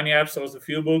 So Shiny apps, there's a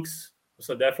few books.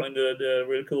 So definitely the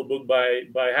really cool book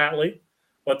by Hadley.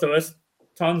 But there is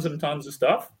tons and tons of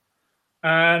stuff.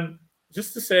 And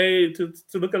just to say, to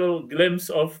look at a little glimpse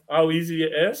of how easy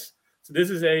it is. So this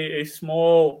is a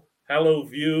small Hello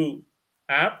Vue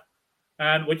app.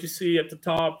 And what you see at the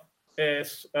top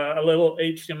is a little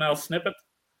HTML snippet.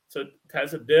 So it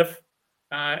has a div.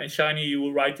 In Shiny, you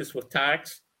will write this with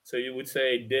tags. So you would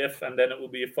say div, and then it will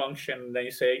be a function. And then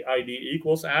you say ID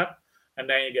equals app, and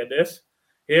then you get this.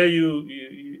 Here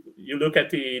you look at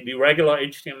the regular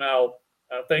HTML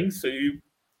things. So you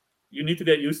need to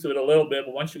get used to it a little bit,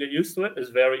 but once you get used to it, it's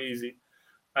very easy.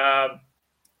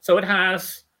 So it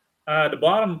has the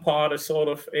bottom part is sort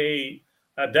of a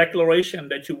declaration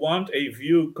that you want a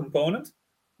Vue component.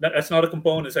 That's not a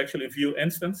component; it's actually a Vue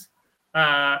instance.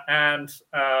 And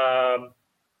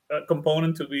a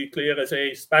component, to be clear, is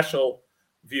a special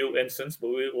Vue instance, but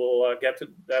we will get to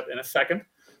that in a second.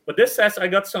 But this says I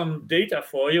got some data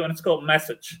for you, and it's called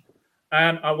message.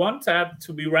 And I want that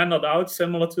to be rendered out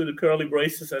similar to the curly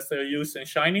braces as they're used in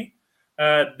Shiny.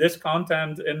 This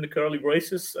content in the curly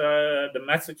braces, the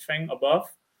message thing above,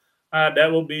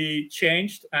 that will be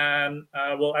changed and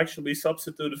will actually be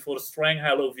substituted for the string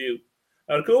hello Vue.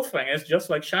 Now, the cool thing is, just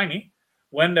like Shiny,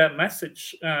 when that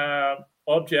message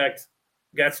object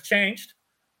gets changed,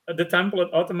 the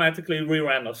template automatically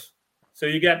re-renders. So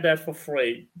you get that for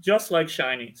free, just like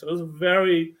Shiny. So it's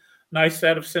very nice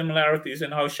set of similarities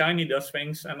in how Shiny does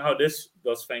things and how this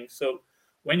does things. So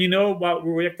when you know about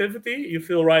reactivity, you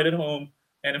feel right at home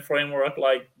in a framework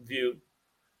like Vue.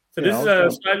 So this is a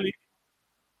slightly,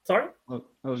 sorry? I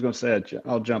was going to say,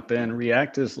 I'll jump in.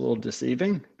 React is a little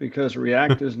deceiving because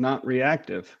React is not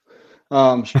reactive,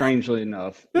 strangely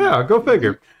enough. Yeah, go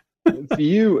figure.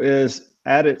 Vue is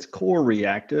at its core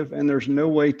reactive, and there's no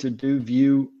way to do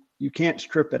Vue. You can't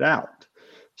strip it out.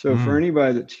 So for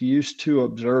anybody that's used to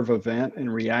observe event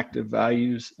and reactive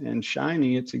values in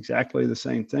Shiny, it's exactly the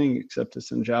same thing, except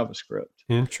it's in JavaScript.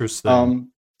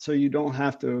 Interesting. So you don't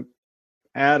have to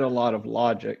add a lot of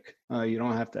logic. You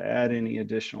don't have to add any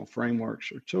additional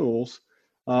frameworks or tools.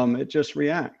 It just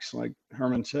reacts. Like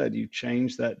Herman said, you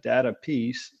change that data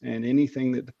piece and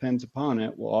anything that depends upon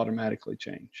it will automatically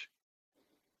change.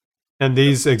 And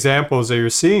these examples that you're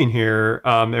seeing here,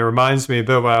 it reminds me a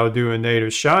bit of what I would do in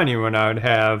native Shiny when I would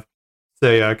have,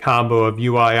 say, a combo of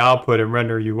UI output and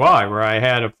render UI, where I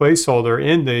had a placeholder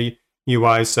in the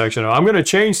UI section. I'm going to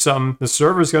change something. The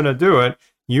server's going to do it.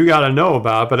 You got to know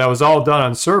about it, but that was all done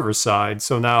on server side.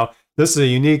 So now this is a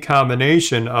unique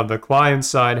combination of the client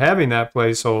side having that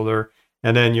placeholder,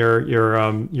 and then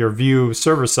your Vue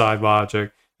server side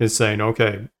logic is saying,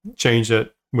 okay, change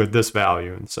it with this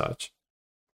value and such.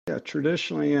 Yeah,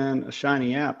 traditionally in a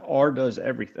Shiny app, R does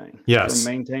everything. Yes.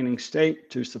 From maintaining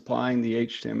state to supplying the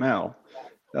HTML.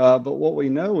 But what we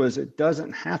know is it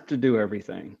doesn't have to do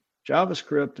everything.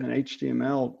 JavaScript and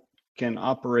HTML can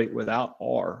operate without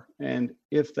R. And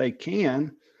if they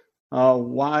can,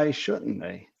 why shouldn't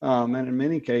they? And in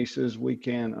many cases, we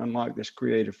can unlock this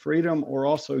creative freedom or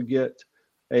also get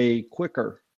a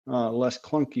quicker, less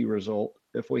clunky result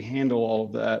if we handle all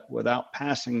of that without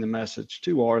passing the message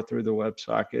to R through the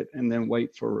WebSocket and then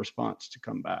wait for a response to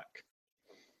come back.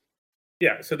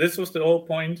 Yeah, so this was the whole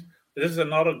point. This is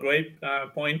another great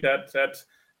point that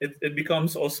it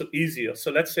becomes also easier.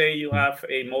 So let's say you have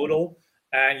a modal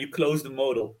and you close the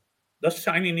modal. Does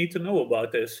Shiny need to know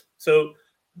about this? So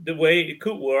the way it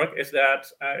could work is that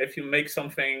if you make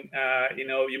something,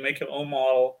 you make your own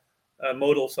modal,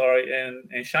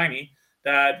 in Shiny,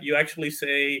 that you actually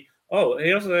say, oh,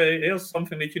 here's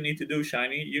something that you need to do,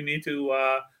 Shiny. You need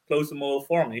to close the modal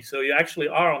for me. So you actually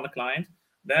are on the client.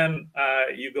 Then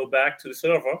you go back to the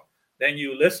server. Then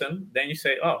you listen. Then you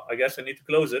say, oh, I guess I need to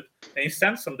close it. Then you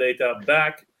send some data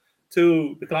back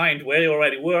to the client where you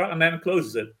already were, and then it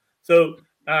closes it. So,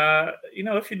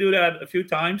 if you do that a few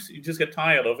times, you just get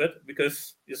tired of it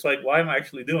because it's like, why am I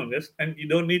actually doing this? And you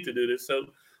don't need to do this. So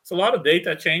it's a lot of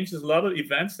data changes, a lot of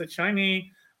events that Shiny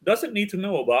doesn't need to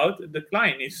know about. The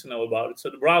client needs to know about it. So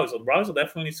the browser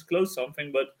definitely needs to close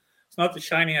something, but it's not that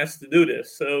Shiny has to do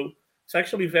this. So it's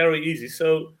actually very easy.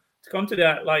 So to come to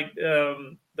that,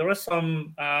 there are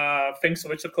some things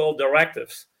which are called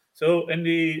directives. So in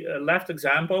the left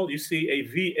example, you see a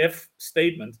v-if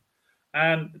statement.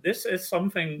 And this is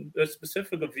something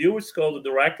specific of Vue. It's called a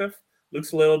directive.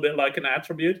 Looks a little bit like an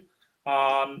attribute.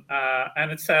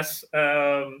 And it says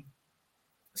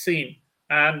scene.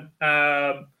 And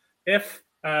if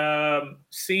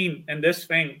scene in this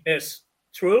thing is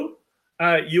true,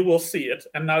 you will see it.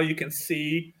 And now you can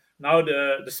see, now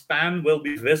the span will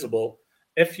be visible.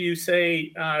 If you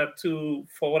say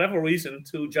for whatever reason,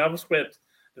 to JavaScript,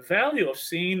 the value of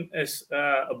scene is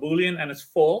a Boolean and it's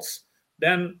false,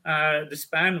 then the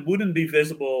span wouldn't be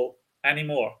visible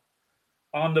anymore.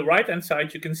 On the right-hand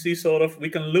side, you can see we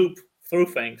can loop through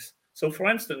things. So for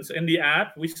instance, in the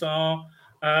app, we saw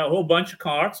a whole bunch of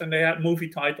cards and they had movie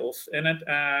titles in it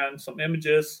and some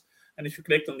images. And if you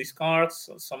clicked on these cards,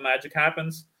 some magic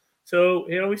happens. So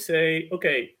here we say,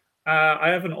 okay, I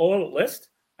have an all list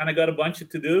and I got a bunch of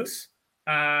to-dos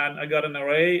and I got an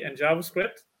array in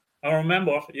JavaScript. And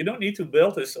remember, you don't need to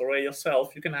build this array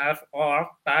yourself. You can have R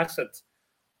pass it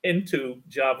into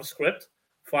JavaScript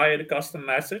via the custom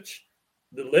message.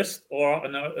 The list or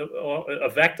a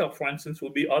vector, for instance,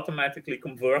 will be automatically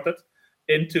converted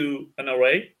into an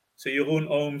array. So Jeroen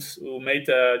Ooms, who made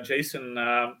the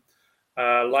JSON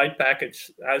light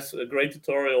package, has great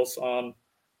tutorials on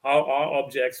how R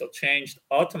objects are changed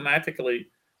automatically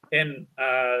in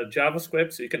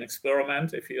JavaScript. So you can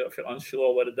experiment if you're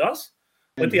unsure what it does.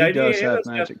 But the idea does have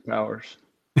magic powers.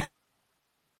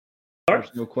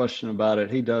 There's no question about it.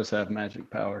 He does have magic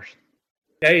powers.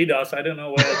 Yeah, he does. I don't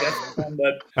know where I get them from,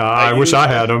 but I wish I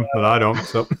had them, but I don't.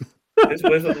 So his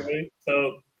wizardry.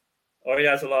 Or he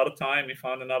has a lot of time. He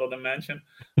found another dimension,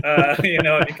 and he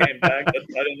came back. But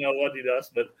I don't know what he does,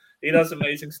 but he does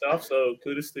amazing stuff. So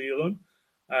kudos to Jeroen,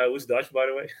 who's Dutch, by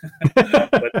the way.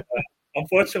 But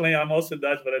unfortunately, I'm also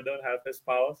Dutch, but I don't have his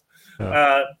powers.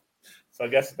 So I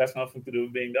guess that's nothing to do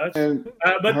with being Dutch. And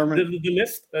But Herman, the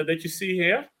list that you see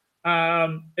here,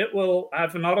 it will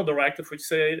have another directive which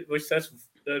says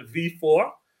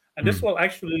v4, and this will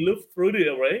actually loop through the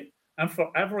array, and for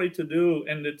every to-do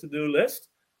in the to-do list,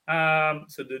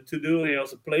 so the to-do here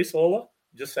is a placeholder,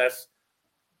 just says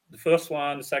the first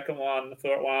one, the second one, the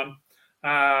third one,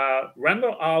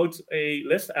 render out a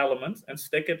list element and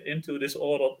stick it into this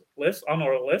ordered list,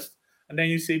 unordered list, and then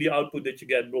you see the output that you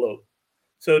get below.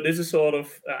 So this is sort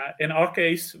of, in our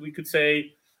case, we could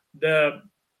say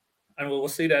and we'll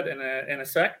see that in a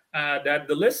sec, that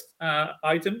the list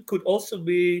item could also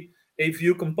be a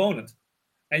view component.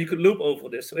 And you could loop over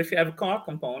this. So if you have a card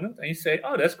component and you say,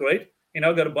 oh, that's great,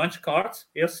 got a bunch of cards,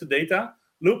 here's the data,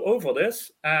 loop over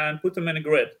this and put them in a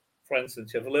grid. For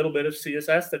instance, you have a little bit of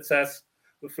CSS that says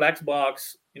with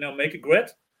Flexbox, make a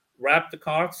grid, wrap the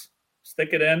cards, stick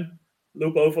it in,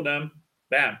 loop over them,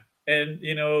 bam. And,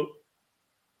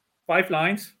 5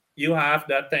 lines, you have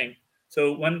that thing.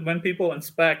 So when people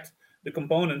inspect the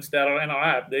components that are in our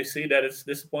app, they see that it's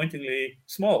disappointingly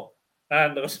small.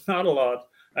 And there's not a lot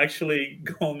actually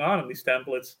going on in these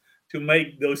templates to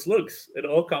make those looks. It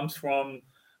all comes from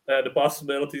the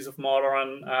possibilities of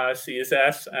modern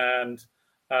CSS and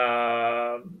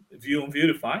Vue and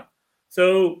Vuetify.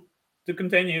 So to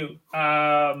continue,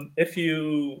 if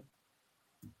you,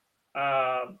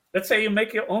 let's say you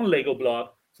make your own Lego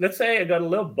block. So let's say I got a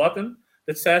little button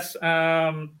that says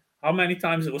how many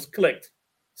times it was clicked.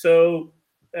 So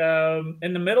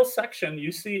in the middle section,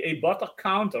 you see a button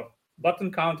counter.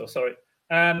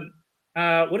 And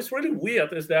what is really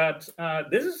weird is that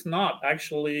this is not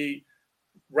actually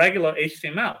regular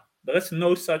HTML. There is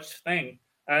no such thing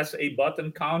as a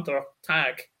button counter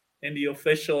tag in the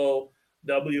official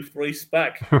W3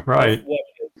 spec Right. of what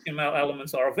HTML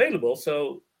elements are available.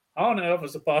 So how on earth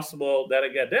is it possible that I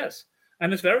get this?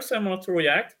 And it's very similar to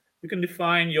React. You can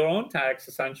define your own tags,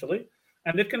 essentially,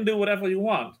 and it can do whatever you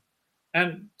want.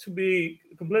 And to be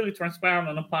completely transparent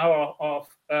on the power of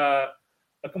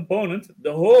a component,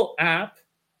 the whole app,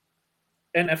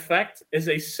 in effect, is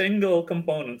a single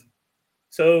component.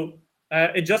 So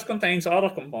it just contains other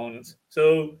components.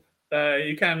 So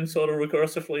you can sort of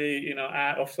recursively, you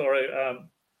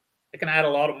can add a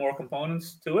lot of more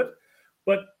components to it.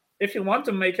 But if you want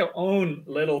to make your own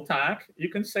little tag, you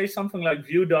can say something like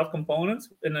view.component.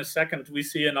 In a second, we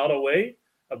see another way,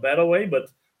 a better way,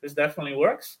 but this definitely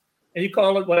works. And you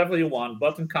call it whatever you want,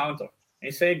 button counter. And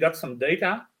you say, got some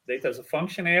data. Data is a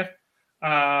function here.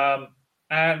 And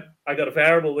I got a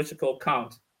variable which I call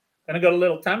count. And I got a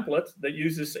little template that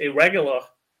uses a regular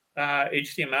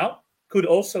HTML. Could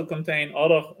also contain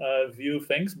other Vue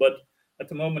things, but at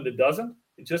the moment it doesn't.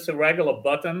 It's just a regular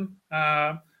button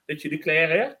that you declare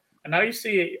here. And now you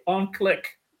see an on-click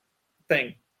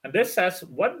thing. And this says,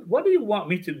 what do you want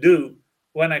me to do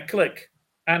when I click?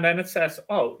 And then it says,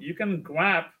 oh, you can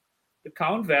grab the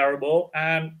count variable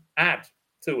and add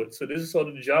to it. So this is sort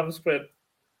of the JavaScript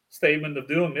statement of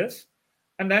doing this.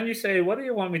 And then you say, what do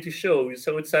you want me to show?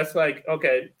 So it says like,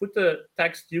 okay, put the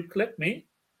text you click me,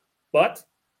 but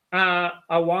I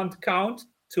want count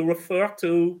to refer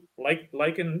to, like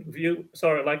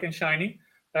in Shiny,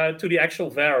 to the actual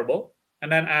variable,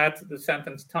 and then add the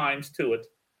sentence times to it.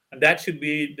 And that should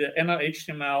be the inner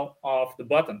HTML of the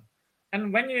button.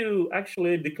 And when you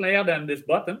actually declare then this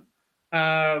button,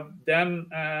 then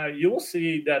you will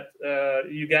see that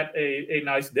you get a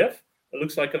nice div. It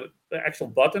looks like an actual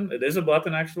button. It is a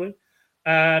button, actually.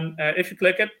 And if you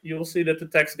click it, you will see that the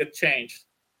text gets changed.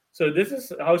 So this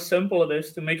is how simple it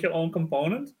is to make your own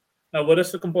component. Now, what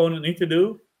does the component need to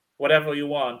do? Whatever you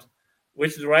want.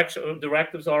 Which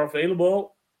directives are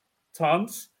available?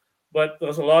 Tons. But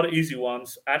there's a lot of easy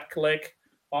ones. Add click,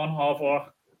 on hover,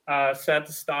 set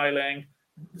the styling,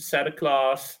 set a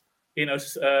class,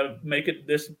 make it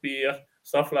disappear,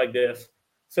 stuff like this.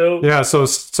 So yeah, so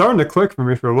starting to click for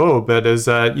me for a little bit is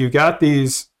that you got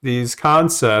these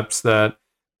concepts that,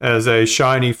 as a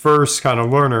Shiny first kind of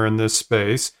learner in this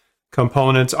space,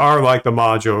 components are like the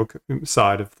module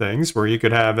side of things, where you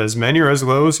could have as many or as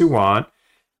low as you want.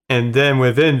 And then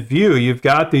within Vue, you've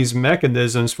got these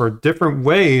mechanisms for different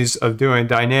ways of doing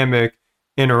dynamic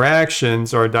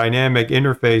interactions or dynamic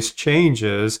interface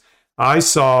changes. I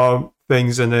saw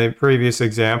things in the previous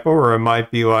example where it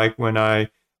might be like when I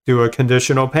do a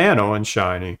conditional panel in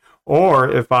Shiny, or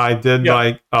if I did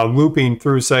like a looping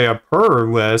through, say, a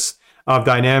per list of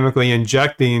dynamically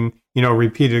injecting,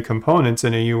 repeated components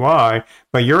in a UI.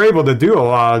 But you're able to do a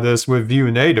lot of this with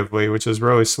Vue natively, which is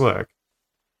really slick.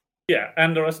 Yeah,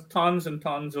 and there are tons and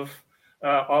tons of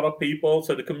other people.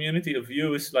 So the community of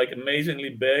Vue is like amazingly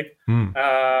big,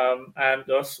 and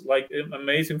there's like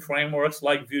amazing frameworks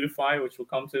like Vuetify, which we'll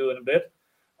come to in a bit.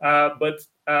 But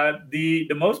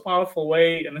the most powerful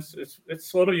way, and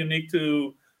it's sort of unique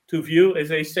to Vue,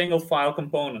 is a single file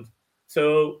component.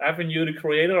 So Evan You, the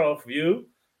creator of Vue,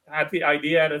 had the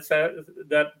idea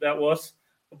that was,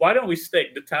 why don't we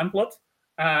stick the template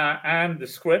and the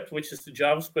script, which is the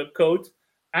JavaScript code,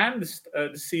 and the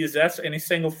CSS in a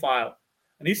single file.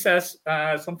 And he says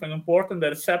something important,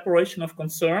 that a separation of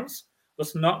concerns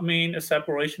does not mean a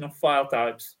separation of file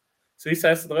types. So he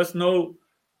says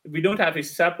we don't have a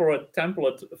separate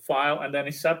template file and then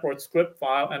a separate script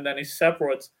file and then a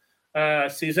separate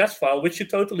CSS file, which you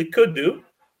totally could do.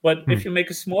 But if you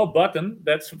make a small button,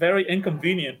 that's very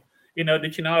inconvenient.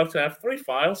 That you now have to have 3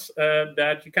 files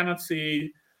that you cannot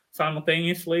see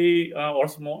simultaneously, or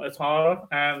it's harder,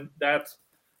 and that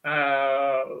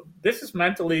this is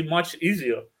mentally much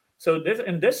easier. So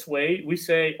in this way, we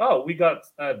say, oh, we got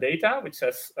data, which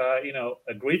says,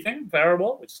 a greeting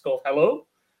variable, which is called hello.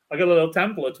 I got a little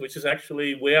template, which is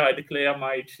actually where I declare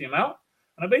my HTML.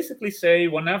 And I basically say,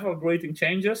 whenever a greeting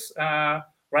changes,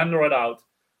 render it out.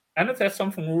 And it has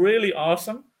something really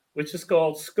awesome, which is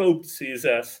called scoped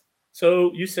CSS.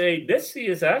 So you say, this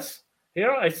CSS,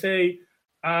 here I say,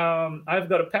 I've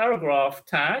got a paragraph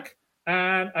tag,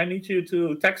 and I need you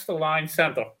to text align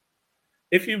center.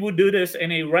 If you would do this in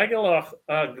a regular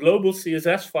global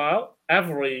CSS file,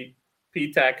 every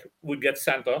p tag would get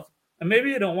centered. And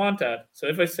maybe you don't want that. So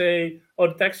if I say, oh,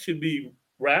 the text should be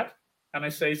red, and I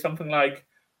say something like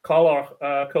color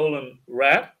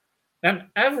red, then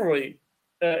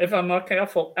if I'm not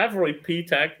careful, every p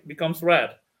tag becomes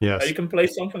red. Yes. You can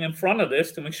place something in front of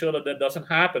this to make sure that doesn't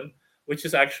happen, which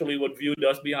is actually what Vue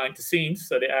does behind the scenes.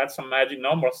 So they add some magic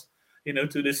numbers,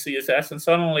 to this CSS, and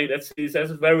suddenly that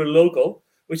CSS is very local,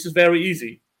 which is very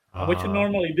easy. And what you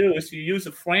normally do is you use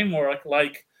a framework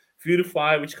like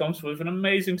Vuetify, which comes with an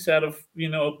amazing set of,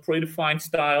 predefined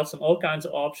styles and all kinds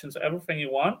of options, everything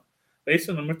you want, based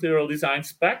on the material design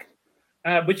spec.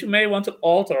 But you may want to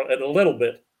alter it a little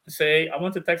bit. Say, I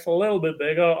want the text a little bit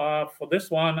bigger. For this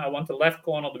one, I want the left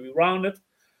corner to be rounded.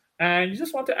 And you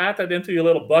just want to add that into your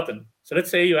little button. So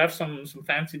let's say you have some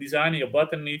fancy design and your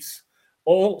button needs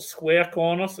all square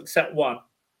corners except one.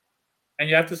 And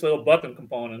you have this little button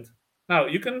component. Now,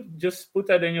 you can just put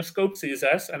that in your scope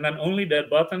CSS, and then only that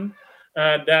button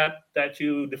that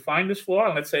you defined this for,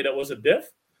 and let's say that was a div,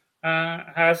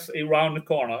 has a rounded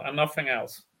corner and nothing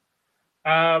else.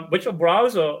 But your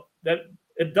browser,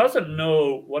 it doesn't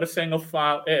know what a single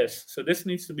file is. So this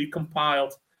needs to be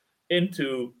compiled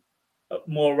into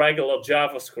more regular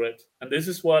JavaScript. And this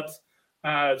is what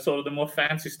sort of the more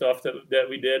fancy stuff that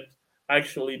we did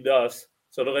actually does.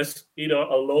 So there is either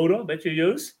a loader that you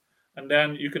use, and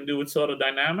then you can do it sort of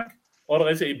dynamic, or there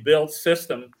is a build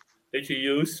system that you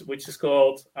use, which is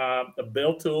called a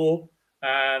build tool.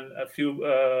 And a few,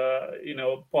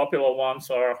 popular ones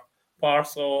are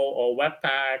Parcel or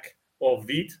Webpack or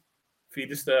Vite.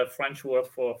 Vite is the French word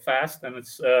for fast, and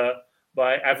it's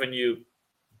by Evan You.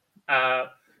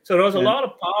 So there's a lot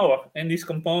of power in these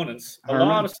components. A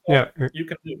lot of stuff you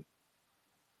can do.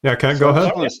 Yeah, Ken, go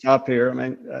ahead. I want to stop here. I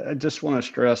mean, I just want to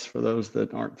stress for those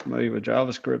that aren't familiar with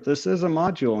JavaScript, this is a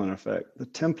module in effect. The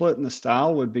template and the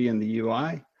style would be in the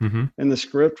UI, and the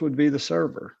script would be the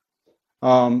server.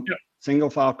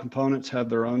 Single file components have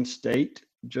their own state,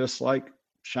 just like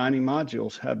Shiny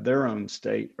modules have their own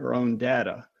state or own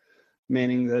data,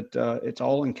 meaning that it's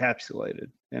all encapsulated.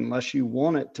 Unless you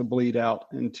want it to bleed out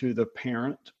into the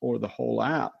parent or the whole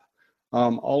app,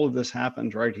 all of this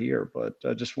happens right here. But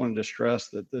I just wanted to stress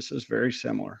that this is very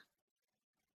similar.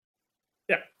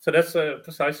 Yeah, so that's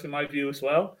precisely my view as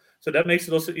well. So that makes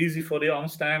it also easy for the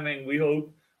understanding. We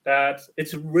hope that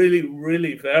it's really,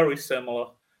 really very similar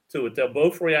to it. They're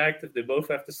both reactive. They both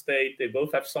have the state. They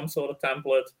both have some sort of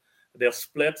template. They're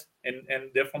split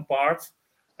in different parts.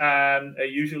 And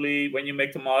usually when you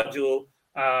make the module,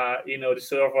 the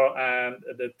server and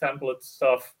the template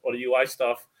stuff or the UI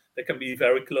stuff, they can be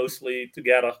very closely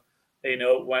together,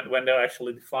 when they're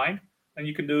actually defined. And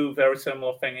you can do a very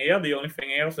similar thing here. The only thing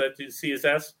here is that the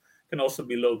CSS can also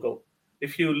be local.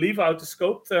 If you leave out the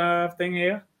scoped thing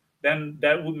here, then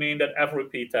that would mean that every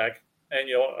p tag in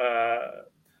your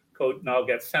code now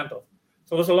gets centered.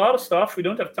 So there's a lot of stuff. We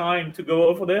don't have time to go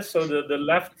over this. So the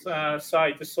left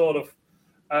side is sort of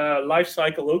life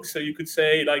cycle hook. So you could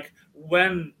say, like,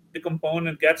 when the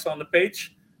component gets on the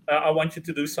page, I want you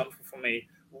to do something for me.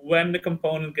 When the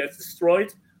component gets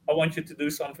destroyed, I want you to do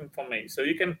something for me. So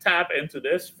you can tap into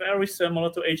this, very similar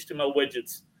to HTML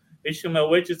widgets. HTML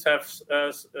widgets have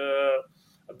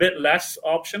a bit less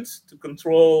options to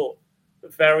control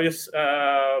various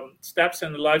steps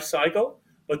in the life cycle,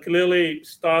 but clearly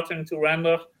starting to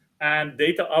render and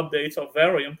data updates are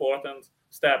very important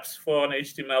steps for an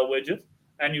HTML widget,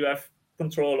 and you have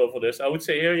control over this. I would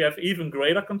say here you have even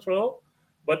greater control,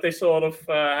 but they sort of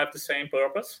have the same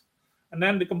purpose. And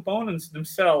then the components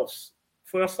themselves,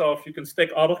 first off, you can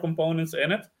stick other components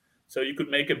in it. So you could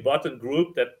make a button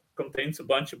group that contains a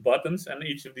bunch of buttons, and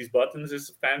each of these buttons is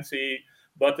a fancy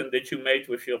button that you made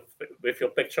with your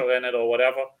picture in it or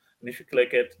whatever. And if you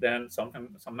click it, then some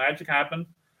magic happened.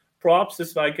 Props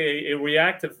is like a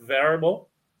reactive variable,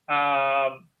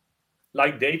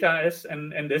 like data is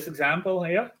in this example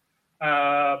here.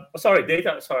 Data.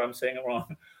 Sorry, I'm saying it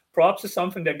wrong. Props is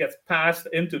something that gets passed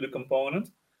into the component.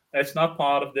 It's not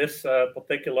part of this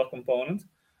particular component,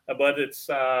 but it's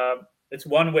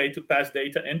one way to pass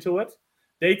data into it.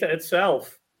 Data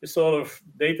itself is sort of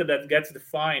data that gets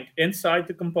defined inside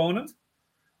the component.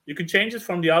 You can change it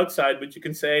from the outside, but you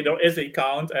can say there is a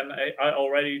count, and I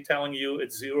already telling you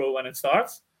it's 0 when it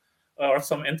starts, or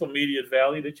some intermediate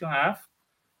value that you have.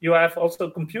 You have also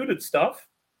computed stuff,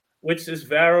 which is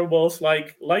variables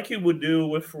like you would do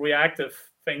with reactive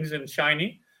things in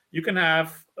Shiny. You can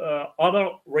have other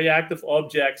reactive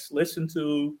objects listen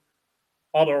to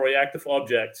other reactive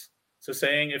objects. So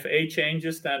saying if A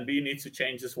changes, then B needs to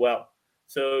change as well.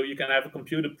 So you can have a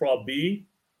computed prop B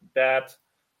that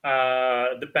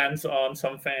depends on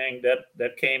something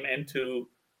that came into,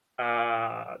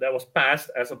 that was passed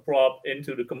as a prop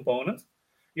into the component.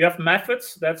 You have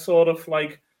methods that sort of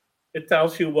like, it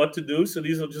tells you what to do. So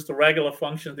these are just the regular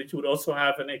functions that you would also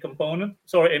have in a component,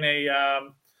 in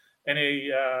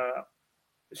a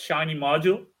Shiny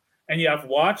module. And you have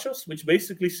watchers, which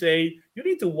basically say you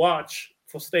need to watch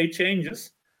for state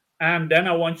changes, and then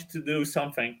I want you to do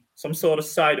something, some sort of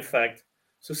side effect.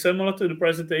 So similar to the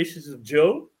presentations of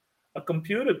Joe, a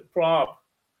computed prop,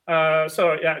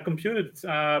 computed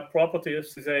property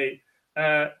is to say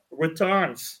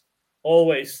returns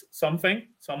always something,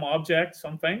 some object,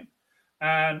 something,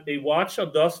 and a watcher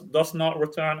does not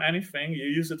return anything. You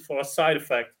use it for a side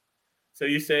effect. So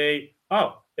you say,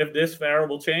 oh, if this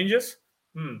variable changes,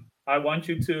 I want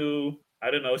you to,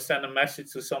 I don't know, send a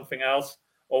message to something else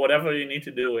or whatever you need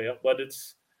to do here. But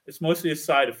it's mostly a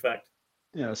side effect.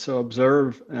 Yeah, so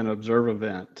observe and observe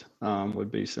event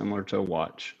would be similar to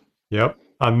watch. Yep.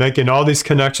 I'm making all these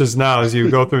connections now as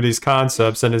you go through these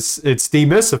concepts, and it's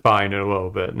demystifying it a little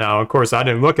bit. Now, of course, I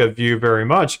didn't look at Vue very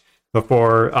much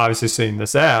before obviously seeing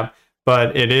this app,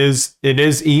 but it is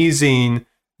easing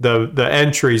the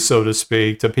entry, so to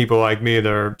speak, to people like me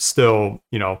that are still,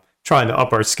 trying to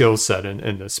up our skill set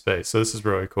in this space. So this is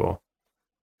really cool.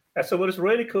 So what is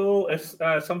really cool is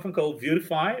something called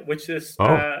Vuetify, which is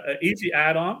an easy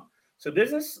add-on. So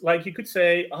this is like, you could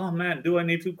say, oh man, do I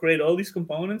need to create all these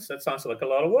components? That sounds like a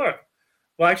lot of work.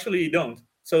 Well, actually you don't.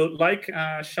 So like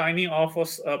Shiny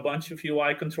offers a bunch of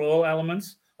UI control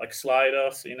elements, like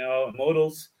sliders,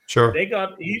 modals. Sure. They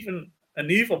got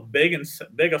an even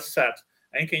bigger set,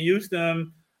 and you can use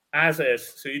them as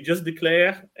is. So you just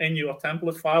declare in your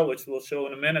template file, which we'll show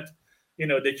in a minute,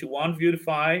 that you want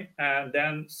Vuetify, and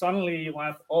then suddenly you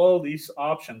have all these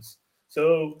options.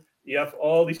 So you have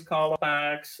all these color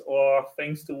packs, or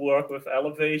things to work with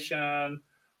elevation,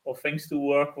 or things to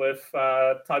work with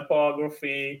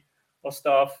typography or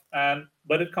stuff.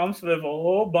 But it comes with a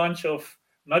whole bunch of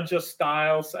not just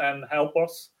styles and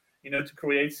helpers, to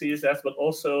create CSS, but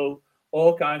also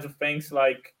all kinds of things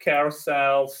like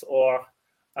carousels or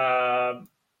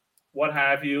what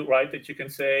have you, right? That you can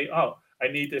say, oh, I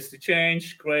need this to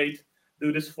change. Great,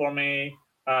 do this for me.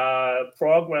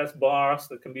 Progress bars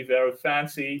that can be very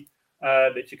fancy,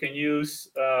 that you can use,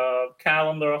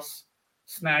 calendars,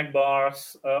 snack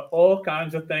bars, all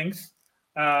kinds of things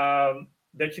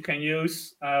that you can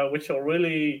use, which are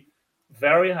really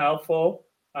very helpful.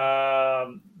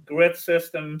 Grid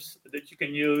systems that you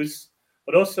can use,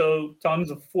 but also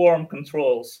tons of form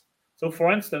controls. So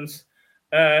for instance,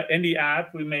 in the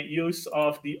app, we made use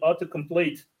of the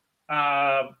autocomplete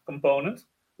component,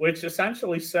 which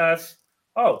essentially says,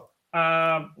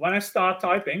 when I start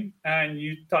typing and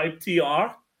you type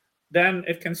TR, then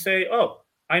it can say, oh,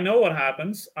 I know what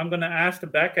happens. I'm going to ask the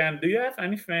backend, do you have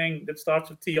anything that starts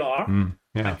with TR?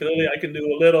 And clearly I can do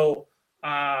a little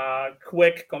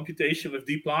quick computation with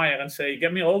dplyr and say,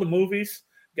 get me all the movies,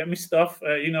 get me stuff,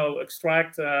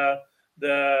 extract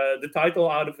the title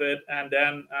out of it, and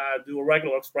then do a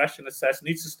regular expression that says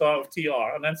needs to start with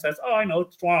TR, and then says, oh, I know,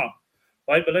 Tron,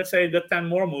 right? But let's say there are 10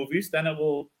 more movies, then it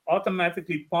will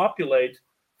automatically populate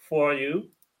for you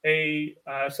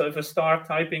so if I start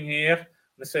typing here,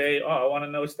 and say, oh, I want to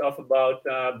know stuff about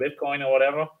Bitcoin or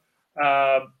whatever,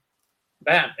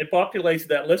 bam, it populates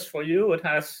that list for you. It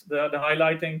has the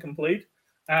highlighting complete,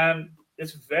 and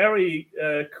it's very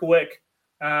quick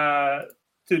to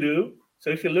do.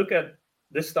 So if you look at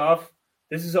this stuff,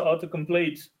 this is an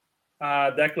autocomplete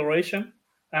declaration,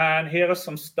 and here is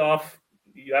some stuff.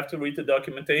 You have to read the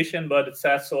documentation, but it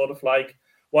says sort of like,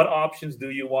 what options do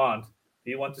you want?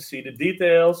 Do you want to see the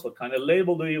details? What kind of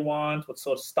label do you want? What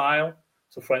sort of style?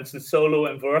 So for instance, solo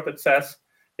invert, it says,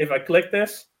 if I click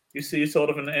this, you see sort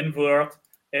of an invert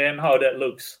and how that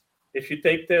looks. If you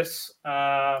take this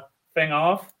thing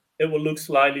off, it will look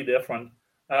slightly different.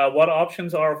 What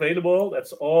options are available?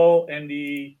 That's all in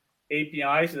the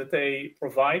APIs that they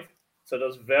provide. So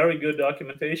that's very good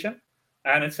documentation.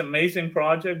 And it's an amazing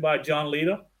project by John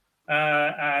Leader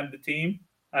and the team.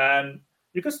 And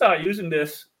you can start using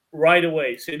this right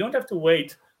away. So you don't have to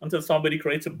wait until somebody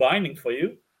creates a binding for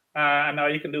you. And now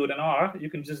you can do it in R. You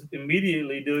can just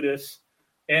immediately do this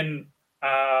in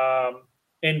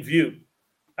Vue.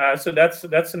 So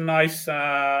that's a nice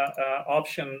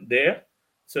option there.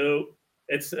 So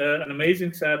it's an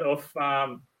amazing set of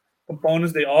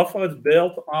components they offer. It's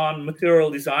built on Material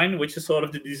Design, which is sort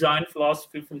of the design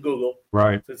philosophy from Google.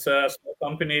 Right. So it's a small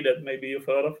company that maybe you've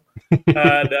heard of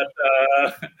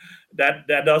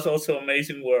that does also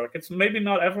amazing work. It's maybe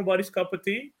not everybody's cup of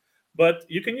tea, but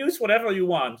you can use whatever you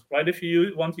want, right? If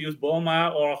you want to use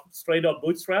Bulma or straight up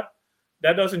Bootstrap,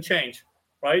 that doesn't change,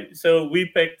 right? So I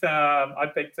picked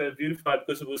Vuetify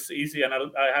because it was easy and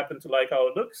I happen to like how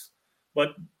it looks. But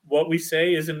what we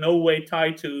say is in no way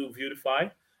tied to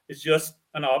Vuetify. It's just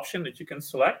an option that you can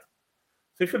select.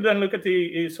 So if you then look at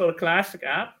the sort of classic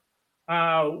app,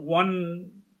 one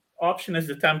option is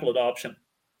the template option.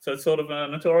 So it's sort of a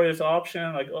notorious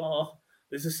option, like, oh,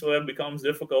 this is where it becomes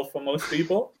difficult for most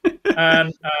people.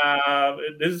 And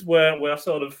this is where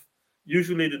sort of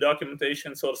usually the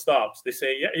documentation sort of stops. They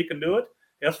say, yeah, you can do it.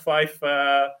 Here's 5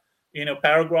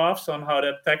 paragraphs on how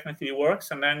that technically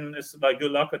works. And then it's like,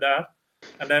 good luck with that.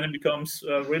 And then it becomes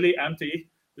really empty.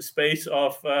 The space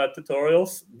of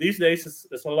tutorials these days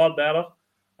is a lot better.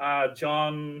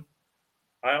 John,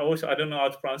 I don't know how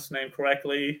to pronounce his name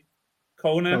correctly.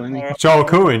 Cohen. Joel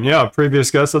Cohen, yeah,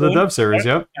 previous guest of the Dev Series.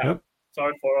 Yep.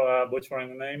 Sorry for butchering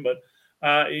the name, but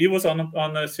he was on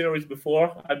the series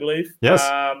before, I believe. Yes.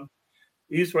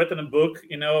 He's written a book,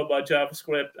 about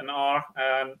JavaScript and R,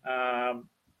 and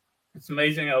it's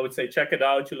amazing. I would say check it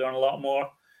out. You learn a lot more,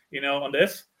 on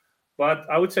this. But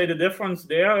I would say the difference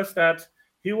there is that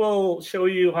he will show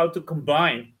you how to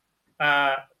combine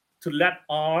to let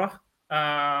R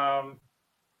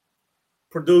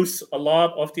produce a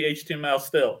lot of the HTML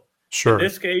still. Sure. In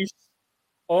this case,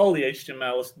 all the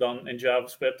HTML is done in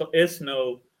JavaScript. There is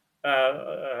no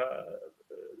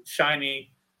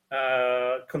shiny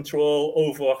control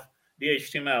over the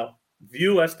HTML.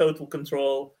 Vue has total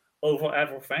control over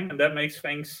everything, and that makes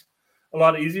things a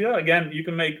lot easier. Again, you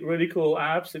can make really cool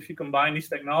apps if you combine these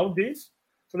technologies.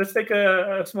 So let's take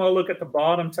a small look at the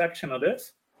bottom section of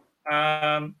this.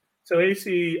 So here you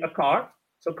see a card.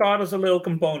 So card is a little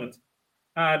component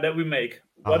that we make.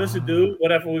 What does it do?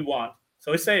 Whatever we want.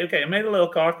 So we say, okay, I made a little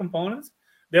card component.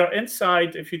 They're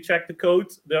inside, if you check the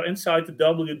code, they're inside the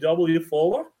WW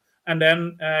folder. And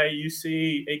then you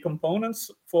see a components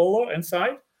folder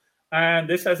inside. And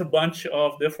this has a bunch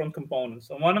of different components.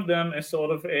 And one of them is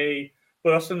sort of a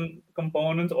person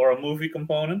component or a movie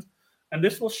component. And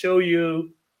this will show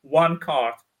you one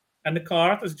card. And the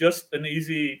card is just an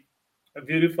easy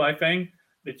Vuetify thing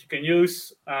that you can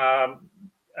use. I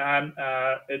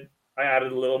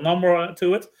added a little number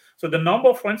to it. So the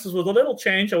number, for instance, was a little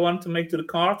change I wanted to make to the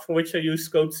card, for which I use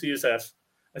Code CSS.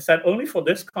 I said, only for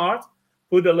this card,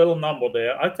 put a little number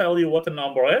there. I tell you what the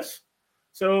number is.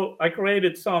 So I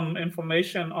created some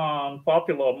information on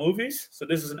popular movies. So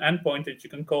this is an endpoint that you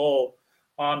can call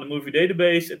on the movie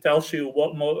database. It tells you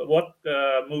what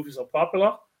movies are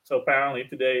popular. So apparently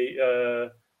today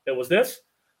it was this.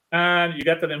 And you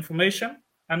get that information.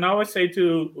 And now I say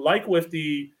to, like with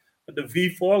the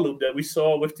V4 loop that we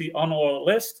saw with the on or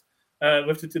list,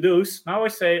 with the to-dos, now I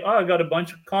say, oh, I got a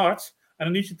bunch of cards and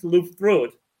I need you to loop through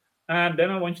it. And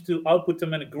then I want you to output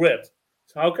them in a grid.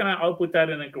 So how can I output that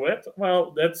in a grid?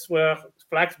 Well, that's where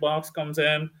Flexbox comes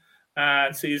in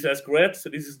and CSS Grid. So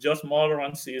this is just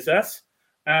modern CSS.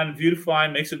 And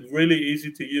Vuetify makes it really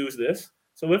easy to use this.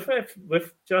 So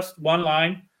with just one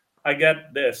line, I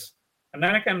get this. And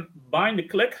then I can bind the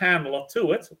click handler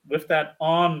to it with that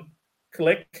on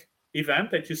click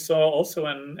event that you saw also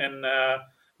in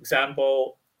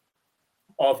example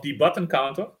of the button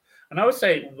counter. And I would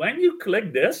say, when you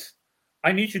click this,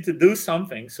 I need you to do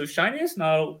something. So Shiny is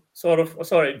now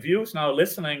Vue is now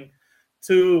listening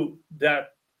to that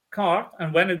card,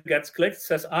 and when it gets clicked, it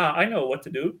says, I know what to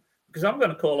do, because I'm going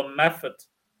to call a method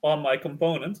on my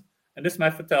component, and this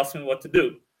method tells me what to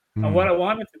do. And what I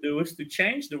wanted to do is to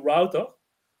change the router,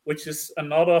 which is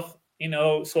another,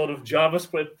 sort of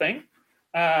JavaScript thing.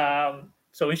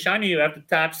 So in Shiny, you have the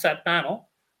tab set panel,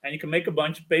 and you can make a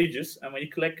bunch of pages. And when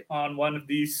you click on one of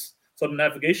these sort of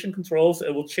navigation controls,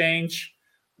 it will change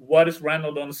what is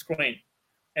rendered on the screen.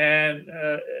 And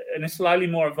in a slightly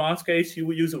more advanced case, you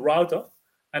will use a router.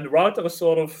 And the router is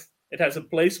it has a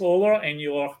placeholder in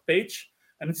your page,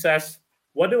 and it says,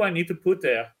 what do I need to put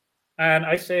there? And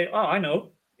I say, I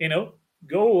know,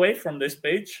 go away from this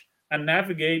page and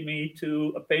navigate me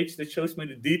to a page that shows me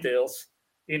the details,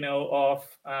 of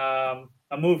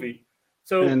a movie.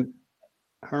 So, and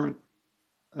Herman,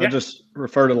 I'll just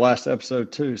refer to the last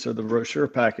episode too. So the brochure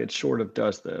package sort of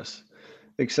does this,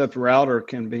 except router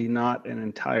can be not an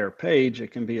entire page.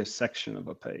 It can be a section of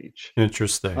a page.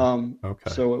 Interesting. Okay.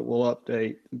 So it will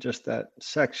update just that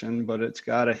section, but it's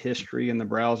got a history in the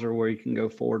browser where you can go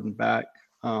forward and back,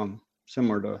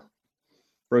 similar to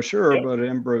brochure, but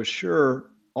in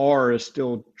brochure, R is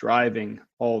still driving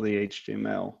all the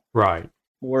HTML. Right.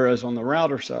 Whereas on the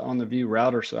router side, on the Vue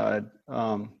router side,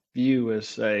 Vue is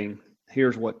saying,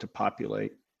 here's what to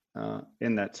populate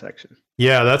in that section.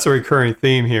 Yeah, that's a recurring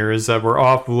theme here, is that we're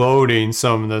offloading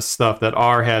some of the stuff that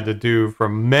R had to do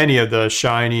from many of the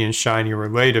Shiny and Shiny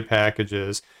related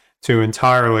packages to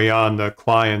entirely on the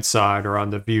client side or on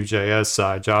the Vue.js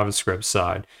side, JavaScript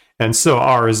side. And still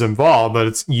R is involved, but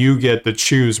it's you get to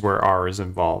choose where R is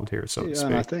involved here, so to speak.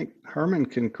 And I think Herman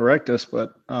can correct us,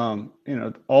 but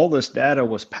all this data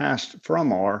was passed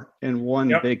from R in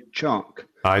one big chunk.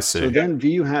 I see. So then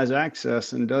Vue has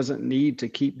access and doesn't need to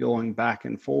keep going back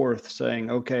and forth saying,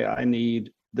 okay, I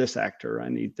need this actor, I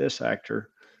need this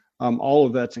actor. All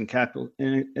of that's in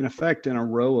effect in a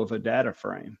row of a data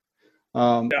frame.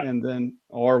 And then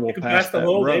R will pass that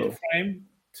whole row. Data frame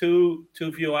to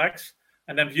Vuex.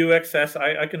 And then Vuex says,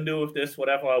 I can do with this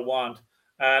whatever I want.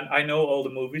 And I know all the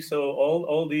movies. So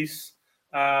all these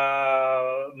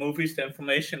movies, the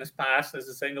information is passed as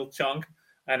a single chunk,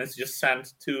 and it's just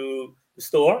sent to the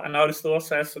store. And now the store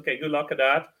says, okay, good luck at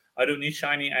that. I don't need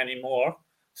Shiny anymore.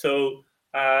 So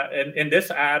in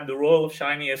this ad, the role of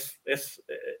Shiny is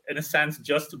in a sense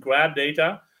just to grab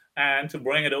data and to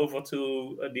bring it over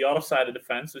to the other side of the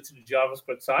fence, which is the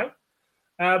JavaScript side.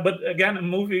 But again,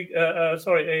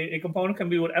 a component can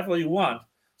be whatever you want.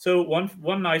 So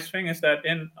one nice thing is that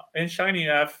in Shiny you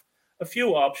have a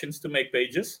few options to make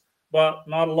pages, but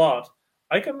not a lot.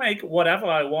 I can make whatever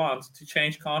I want to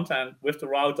change content with the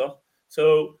router.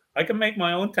 So I can make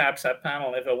my own tab set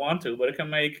panel if I want to, but I can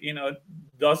make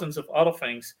dozens of other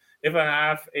things. If I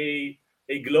have a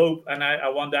globe and I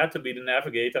want that to be the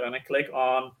navigator, and I click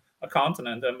on a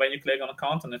continent, and when you click on a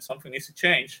continent, something needs to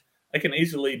change, I can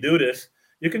easily do this.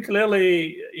 You can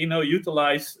clearly,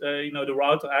 utilize, the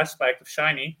router aspect of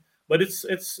Shiny, but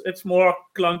it's more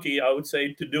clunky, I would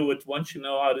say, to do it once you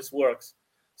know how this works.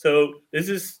 So this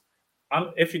is,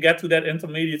 if you get to that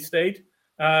intermediate state,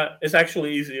 it's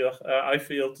actually easier, I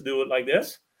feel, to do it like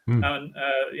this. And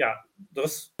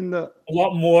there's a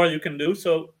lot more you can do.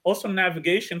 So also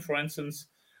navigation, for instance,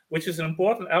 which is an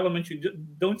important element you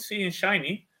don't see in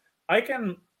Shiny. I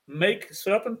can make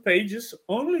certain pages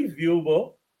only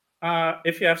viewable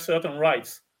if you have certain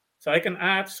rights. So I can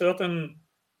add certain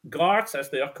guards, as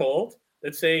they are called,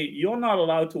 that say you're not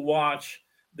allowed to watch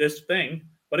this thing,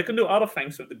 but I can do other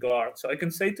things with the guard. So I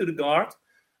can say to the guard,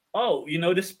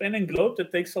 the spinning globe,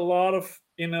 that takes a lot of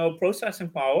processing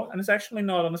power, and it's actually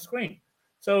not on the screen.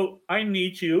 So I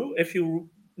need you, if you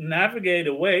navigate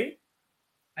away,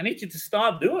 I need you to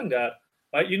stop doing that.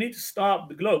 Right? You need to stop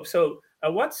the globe. So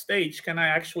at what stage can I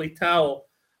actually tell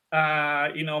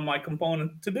my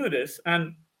component to do this?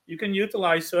 And you can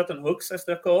utilize certain hooks, as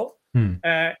they're called,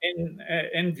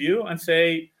 in Vue, and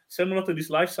say, similar to these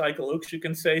lifecycle hooks, you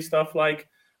can say stuff like,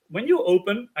 when you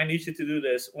open, I need you to do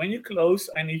this. When you close,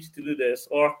 I need you to do this.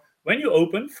 Or when you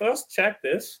open, first check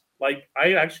this. Like,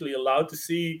 I actually allowed to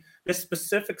see this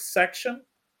specific section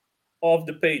of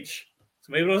the page.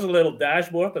 So maybe there's a little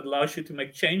dashboard that allows you to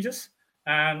make changes.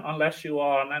 And unless you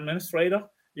are an administrator,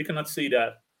 you cannot see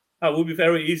that. It would be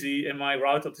very easy in my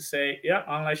router to say,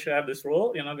 unless you have this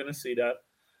role, you're not going to see that.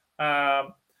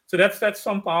 So that's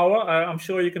some power. I'm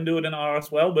sure you can do it in R as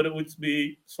well, but it would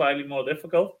be slightly more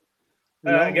difficult.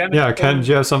 Ken, do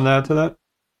you have something to add to that?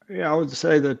 Yeah, I would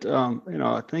say that,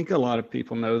 I think a lot of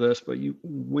people know this, but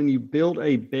when you build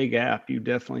a big app, you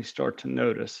definitely start to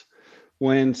notice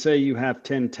when, say, you have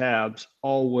 10 tabs,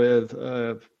 all with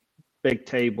big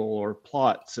table or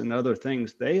plots and other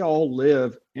things, they all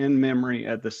live in memory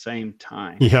at the same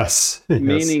time. Yes.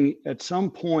 Meaning at some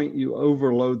point you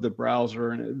overload the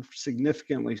browser and it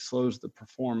significantly slows the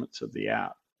performance of the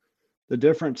app. The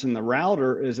difference in the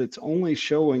router is it's only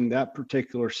showing that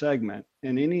particular segment,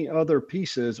 and any other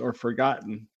pieces are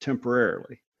forgotten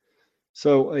temporarily.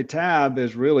 So a tab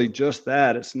is really just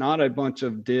that. It's not a bunch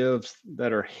of divs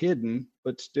that are hidden,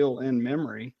 but still in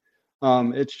memory.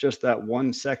 It's just that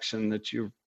one section that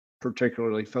you're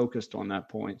particularly focused on that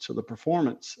point. So the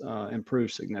performance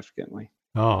improves significantly.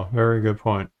 Oh, very good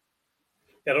point.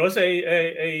 Yeah, there was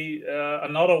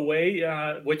another way,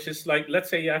 which is like, let's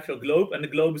say you have your globe and the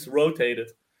globe is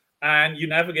rotated, and you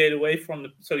navigate away from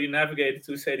so you navigate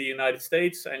to, say, the United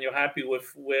States, and you're happy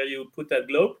with where you put that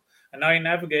globe, and now you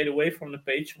navigate away from the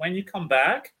page. When you come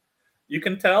back, you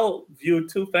can tell Vue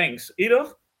two things: either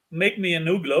make me a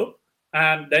new globe,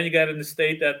 and then you get in the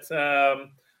state that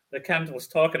that Kent was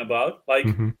talking about, like,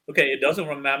 okay, it doesn't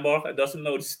remember, it doesn't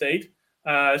know the state.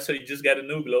 So you just get a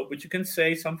new globe, but you can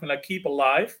say something like keep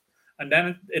alive, and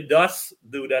then it does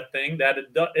do that thing that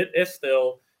it is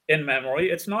still in memory.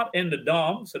 It's not in the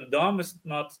DOM, so the DOM is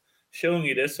not showing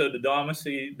you this. So the DOM is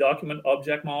the document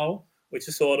object model, which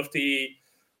is sort of the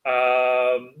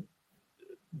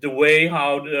way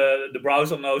how the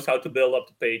browser knows how to build up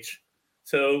the page.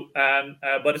 So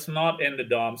but it's not in the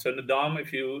DOM. So in the DOM,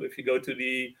 if you go to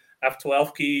the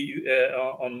F12 key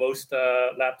on most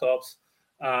laptops,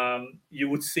 you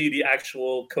would see the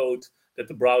actual code that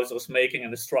the browser is making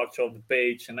and the structure of the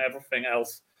page and everything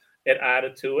else it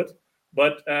added to it.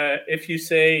 But if you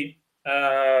say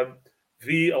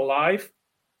keep alive,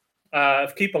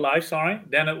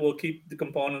 then it will keep the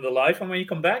component alive. And when you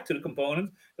come back to the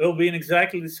component, it will be in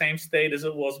exactly the same state as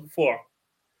it was before.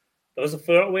 There's a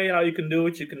third way how you can do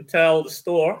it. You can tell the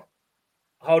store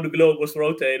how the globe was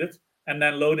rotated and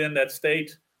then load in that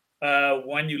state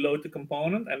when you load the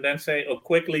component, and then say, oh,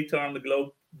 quickly turn the globe,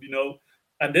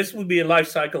 and this would be a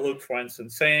lifecycle hook, for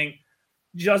instance, saying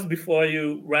just before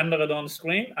you render it on the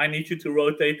screen, I need you to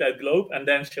rotate that globe and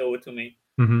then show it to me.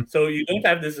 So you don't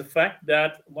have this effect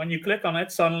that when you click on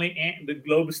it, suddenly the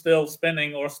globe is still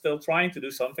spinning or still trying to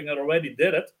do something. It already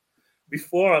did it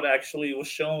before it actually was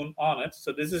shown on it.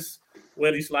 So this is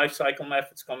where these lifecycle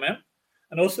methods come in.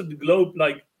 And also the globe,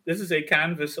 like, this is a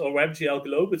Canvas or WebGL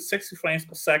globe. It's 60 frames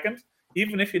per second,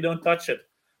 even if you don't touch it.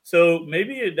 So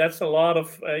maybe that's a lot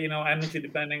of energy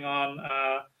depending on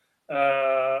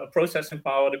processing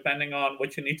power, depending on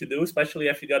what you need to do, especially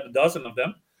if you got a dozen of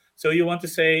them. So you want to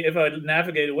say, if I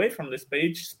navigate away from this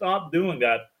page, stop doing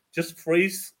that. Just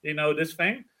freeze, this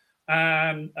thing,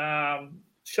 and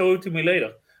show it to me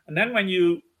later. And then when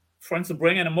you, for instance,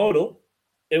 bring in a modal,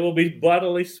 it will be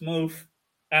butterly smooth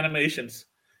animations.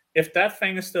 If that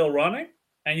thing is still running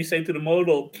and you say to the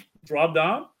modal, drop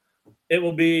down, it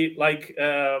will be like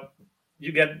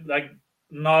you get like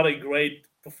not a great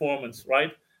performance,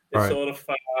 right? It's sort of,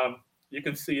 you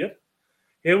can see it.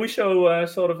 Here we show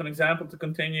sort of an example to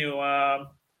continue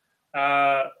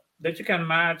that you can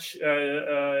match,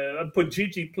 put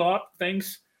ggplot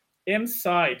things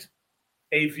inside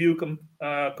a Vue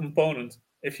component,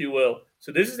 if you will.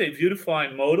 So this is a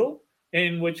Vue-defined modal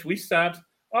in which we said,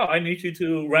 I need you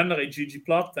to render a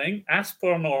ggplot thing as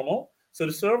per normal. So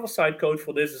the server-side code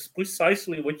for this is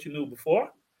precisely what you knew before.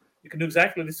 You can do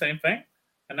exactly the same thing.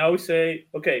 And now we say,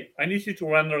 okay, I need you to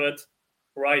render it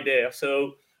right there.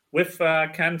 So with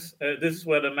Kent, this is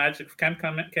where the magic of Kent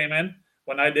came in.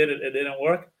 When I did it, it didn't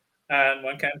work. And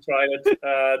when Kent tried it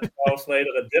 2 hours later,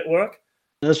 it did work.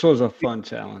 This was a fun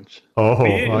challenge.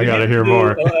 I got to hear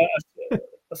more.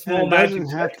 A small it doesn't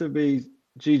have to be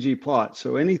ggplot.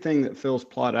 So anything that fills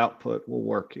plot output will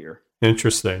work here.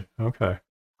 Interesting. Okay.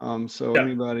 So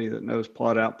anybody that knows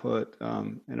plot output,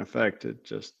 in effect,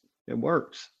 it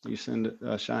works. You send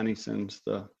it, Shiny sends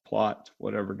the plot,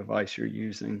 whatever device you're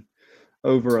using,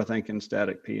 over, I think, in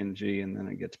static PNG, and then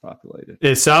it gets populated.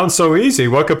 It sounds so easy.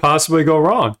 What could possibly go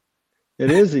wrong? It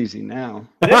is easy now.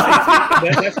 It is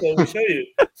easy. That's what we show you.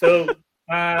 So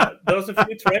those are a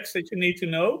few tricks that you need to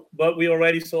know, but we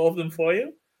already solved them for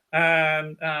you.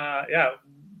 And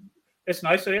it's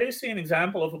nice. So here you see an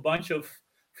example of a bunch of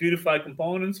Vuetify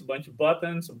components, a bunch of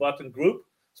buttons, a button group.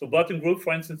 So button group,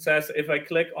 for instance, says if I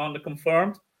click on the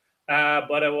confirmed,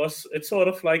 but it's sort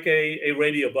of like a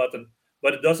radio button,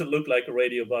 but it doesn't look like a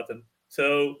radio button.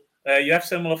 So you have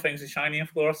similar things in Shiny,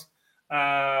 of course.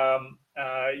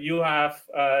 You have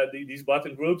these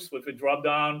button groups with a drop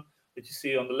down that you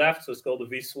see on the left. So it's called the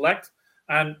V-select.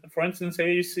 And for instance,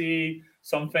 here you see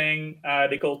something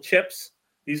they call chips.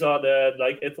 These are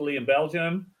like Italy and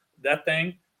Belgium, that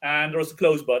thing. And there's a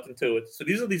close button to it. So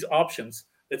these are these options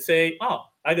that say, oh,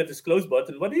 I got this close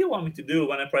button. What do you want me to do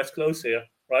when I press close here,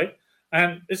 right?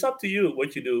 And it's up to you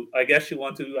what you do. I guess you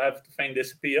want to have the thing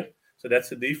disappear. So that's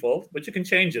the default, but you can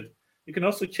change it. You can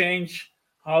also change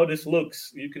how this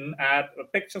looks. You can add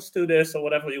pictures to this or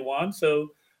whatever you want. So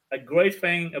a great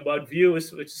thing about Vue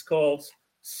is which is called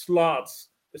slots,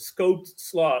 the scoped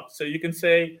slot. So you can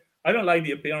say, I don't like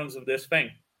the appearance of this thing.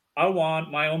 I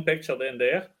want my own picture in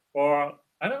there, or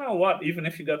I don't know what, even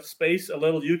if you got space, a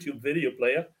little YouTube video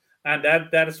player. And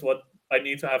that is what I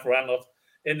need to have rendered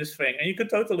in this thing. And you can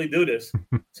totally do this.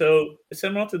 So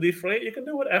similar to D3, you can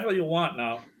do whatever you want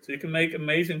now. So you can make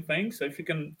amazing things. So if you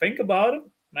can think about it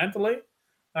mentally,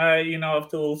 you now have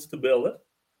tools to build it.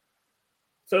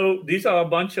 So these are a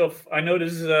bunch of, I know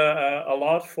this is a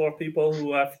lot for people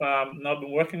who have not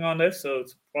been working on this, so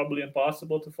it's probably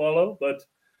impossible to follow, but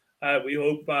we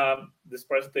hope this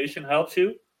presentation helps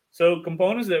you. So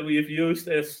components that we've used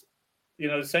is,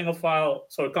 the single file,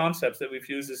 so concepts that we've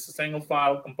used is a single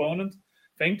file component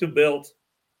thing to build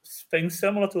things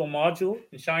similar to a module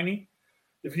in Shiny.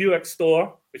 The Vuex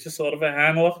store, which is sort of a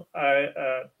handler.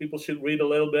 People should read a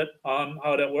little bit on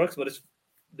how that works, but it's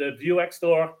the Vuex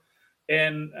store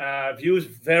in Vue is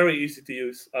very easy to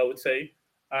use, I would say.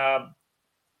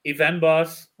 Event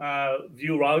bus,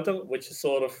 Vue router, which is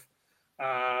sort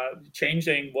of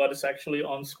changing what is actually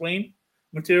on screen.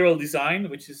 Material design,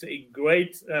 which is a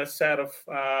great set of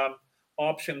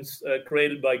options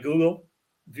created by Google.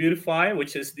 Vuetify,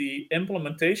 which is the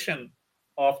implementation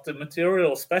of the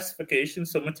material specification.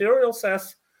 So material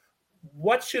says,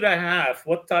 what should I have?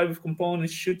 What type of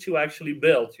components should you actually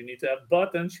build? You need to have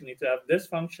buttons, you need to have this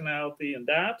functionality and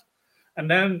that, and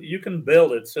then you can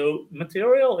build it. So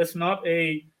material is not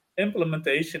a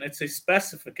implementation, it's a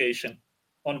specification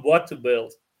on what to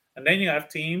build. And then you have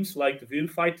teams like the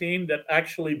Vuetify team that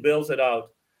actually builds it out.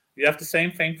 You have the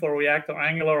same thing for React or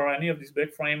Angular or any of these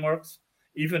big frameworks.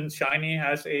 Even Shiny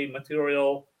has a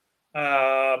material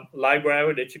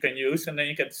library that you can use, and then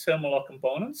you get similar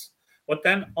components. But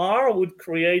then R would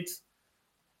create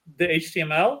the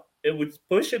HTML, it would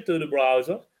push it to the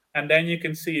browser, and then you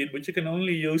can see it, but you can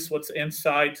only use what's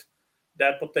inside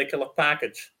that particular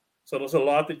package. So there's a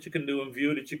lot that you can do in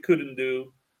Vue that you couldn't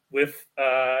do with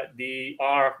the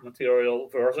R material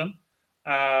version.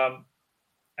 And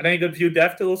then you got Vue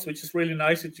DevTools, which is really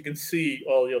nice that you can see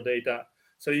all your data.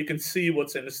 So you can see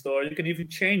what's in the store. You can even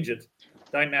change it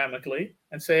dynamically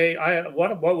and say,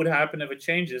 what would happen if it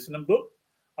changes? And then boop,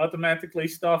 automatically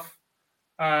stuff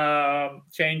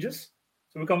changes.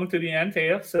 So we're coming to the end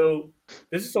here. So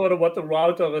this is sort of what the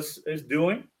router is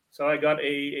doing. So I got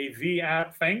a V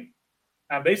app thing.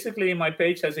 And basically my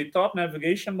page has a top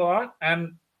navigation bar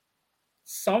and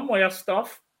somewhere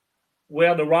stuff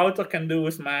where the router can do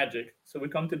his magic. So we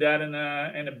come to that in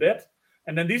a bit.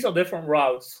 And then these are different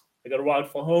routes. I got a route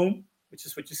for home, which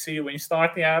is what you see when you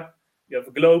start the app. You have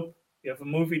a globe, you have a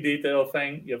movie detail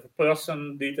thing, you have a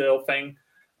person detail thing,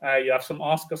 you have some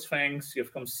Oscars things, you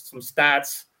have some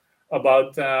stats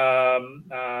about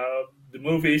the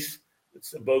movies.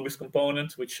 It's a bogus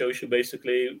component, which shows you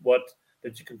basically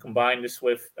that you can combine this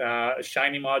with a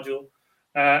Shiny module.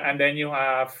 And then you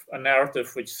have a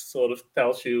narrative, which sort of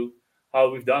tells you how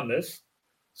we've done this.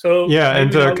 So yeah,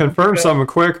 and to confirm something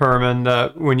quick, Herman,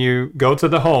 that when you go to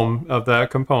the home of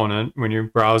that component, when you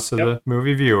browse to the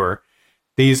movie viewer,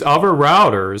 these other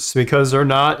routers, because they're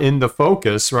not in the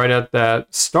focus right at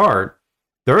that start,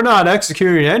 they're not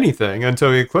executing anything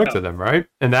until you click to them, right?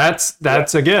 And that's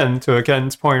again, to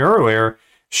Ken's point earlier,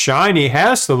 Shiny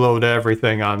has to load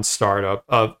everything on startup,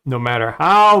 no matter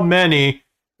how many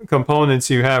components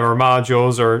you have or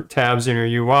modules or tabs in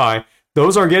your UI.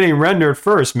 Those are getting rendered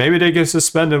first. Maybe they get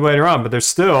suspended later on, but they're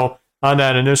still on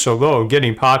that initial load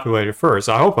getting populated first.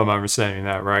 I hope I'm understanding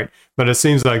that right. But it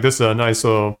seems like this is a nice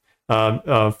little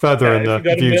feather in the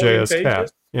Vue.js cap.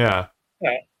 Yeah.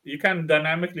 You can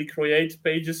dynamically create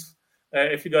pages.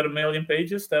 If you got 1 million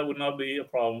pages, that would not be a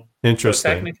problem. Interesting.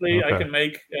 So technically, okay. I can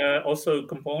make also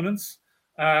components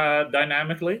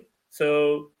dynamically.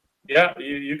 So yeah,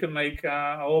 you can make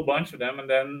a whole bunch of them, and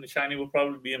then Shiny will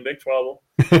probably be in big trouble.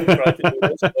 Try to do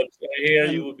this, but here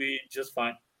you will be just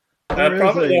fine.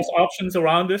 Probably there's options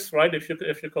around this, right? If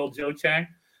you're called Joe Chang,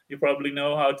 you probably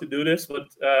know how to do this, but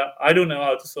I don't know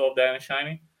how to solve that in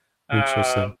Shiny.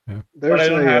 Interesting. Yeah. There's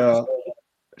a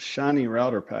Shiny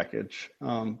router package, but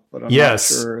I'm not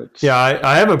sure it's... Yeah,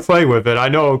 I haven't played with it. I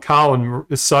know Colin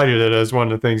cited it as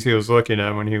one of the things he was looking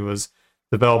at when he was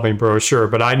developing Brochure,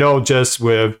 but I know just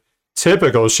with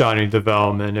typical Shiny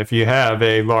development, if you have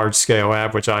a large-scale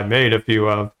app, which I made a few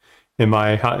of in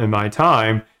my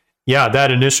time, yeah,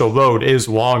 that initial load is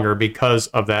longer because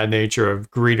of that nature of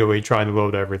greedily trying to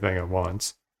load everything at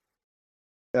once.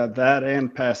 Yeah, that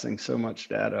and passing so much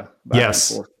data back Yes,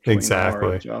 and forth between exactly.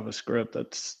 R and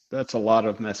JavaScript. That's a lot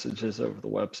of messages over the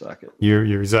WebSocket. You're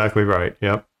exactly right.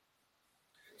 Yep.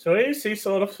 So here you see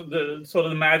sort of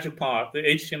the magic part, the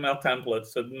HTML template,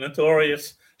 so the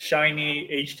notorious shiny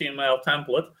HTML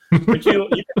template, which you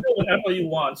can do whatever you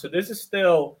want. So this is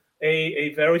still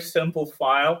a very simple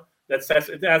file that says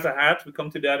it has a hat. We come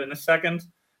to that in a second.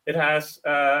 It has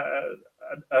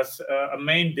a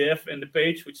main div in the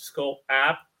page, which is called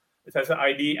app. It has an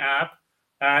ID app,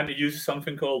 and it uses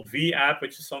something called v-app,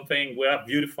 which is something where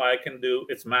Vuetify can do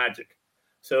its magic.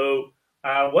 So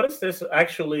what does this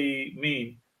actually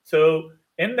mean? So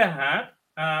in the hat,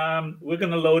 we're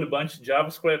going to load a bunch of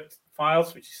JavaScript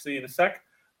files, which you see in a sec.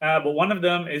 But one of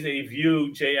them is a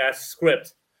Vue.js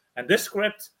script. And this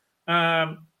script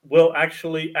will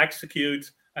actually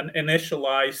execute and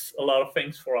initialize a lot of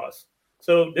things for us.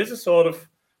 So this is sort of,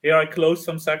 here I close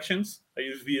some sections. I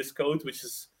use VS Code, which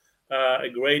is a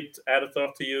great editor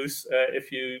to use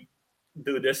if you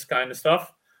do this kind of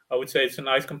stuff. I would say it's a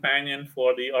nice companion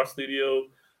for the RStudio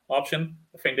option.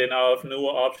 I think they now have newer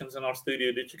options in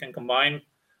RStudio that you can combine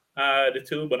the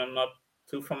two, but I'm not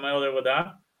too familiar with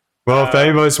that. Well, if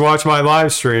anybody's watched my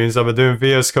live streams, I've been doing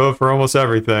VS Code for almost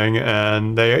everything,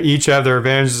 and they each have their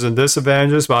advantages and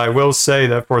disadvantages. But I will say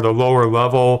that for the lower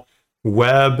level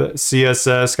web,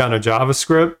 CSS, kind of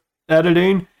JavaScript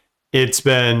editing, it's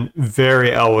been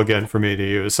very elegant for me to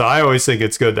use. So I always think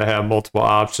it's good to have multiple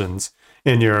options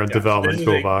in your development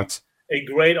toolbox. A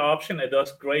great option. It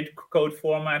does great code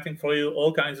formatting for you,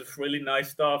 all kinds of really nice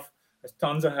stuff. There's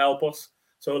tons of helpers.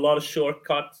 So a lot of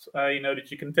shortcuts, that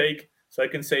you can take. So I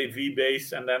can say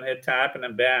VBase and then hit tab and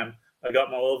then bam, I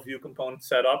got my whole Vue component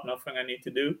set up, nothing I need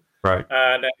to do. Right.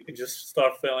 Then you can just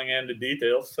start filling in the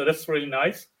details. So that's really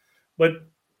nice. But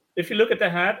if you look at the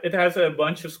hat, it has a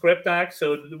bunch of script tags.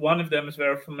 So one of them is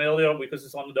very familiar because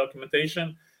it's on the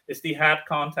documentation. It's the hat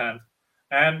content.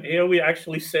 And here we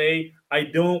actually say, I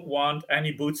don't want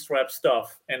any Bootstrap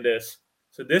stuff in this.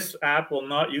 So this app will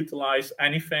not utilize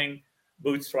anything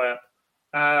Bootstrap.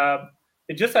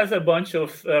 It just has a bunch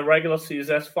of regular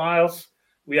CSS files.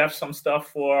 We have some stuff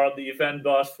for the event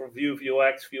bus, for Vue,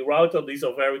 Vuex, Vue Router. These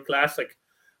are very classic,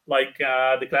 like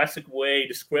the classic way,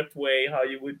 the script way, how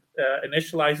you would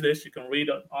initialize this. You can read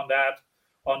on that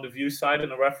on the Vue site in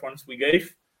the reference we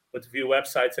gave. But the Vue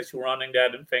website says you're running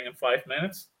that thing in 5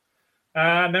 minutes.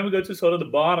 And then we go to sort of the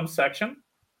bottom section.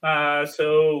 This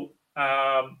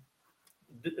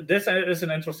is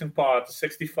an interesting part, the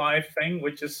 65 thing,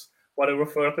 which is what I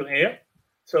refer to here.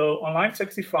 So on line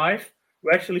 65,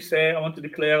 we actually say I want to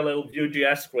declare a little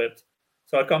Vue.js script.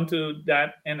 So I'll come to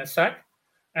that in a sec.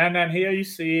 And then here you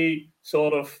see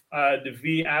sort of the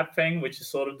v-app thing, which is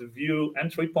sort of the Vue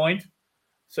entry point.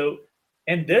 So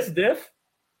in this div,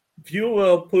 Vue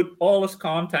will put all its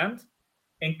content,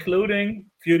 including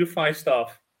Vuetify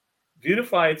stuff.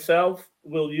 Vuetify itself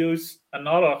will use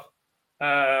another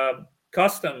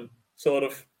custom sort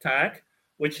of tag,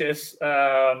 which is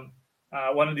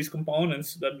one of these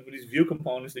components, these Vue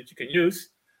components that you can use,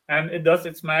 and it does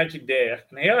its magic there.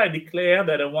 And here I declare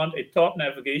that I want a top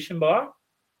navigation bar,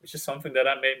 which is something that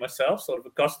I made myself, sort of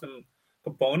a custom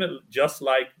component, just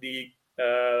like the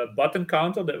button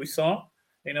counter that we saw,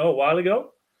 a while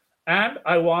ago. And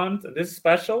I want, and this is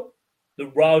special, the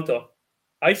router.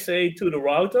 I say to the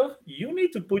router, you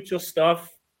need to put your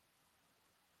stuff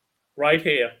right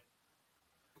here.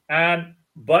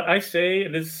 But I say,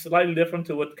 and this is slightly different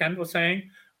to what Kent was saying,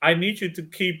 I need you to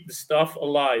keep the stuff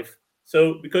alive.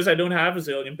 So because I don't have a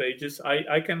zillion pages,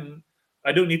 I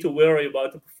don't need to worry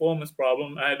about the performance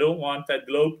problem. I don't want that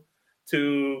globe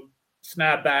to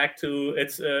snap back to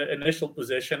its initial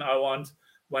position. I want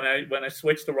when I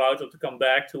switch the router to come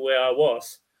back to where I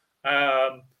was.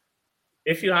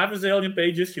 If you have a zillion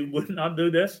pages, you would not do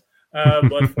this.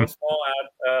 But for a small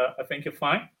app, I think you're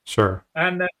fine. Sure.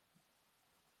 And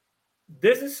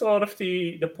this is sort of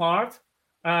the part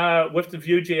with the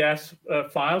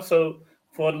Vue.js file. So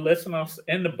for the listeners,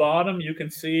 in the bottom, you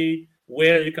can see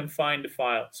where you can find the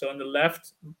file. So in the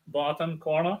left bottom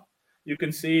corner, you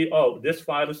can see, this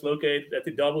file is located at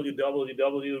the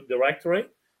www directory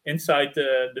inside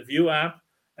the Vue app.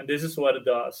 And this is what it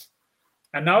does.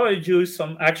 And now I use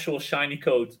some actual Shiny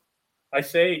code. I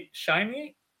say,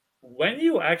 Shiny, when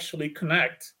you actually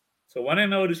connect, so when I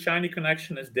know the Shiny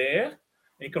connection is there,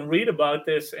 you can read about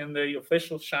this in the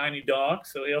official Shiny doc.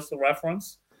 So here's the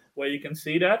reference where you can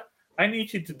see that. I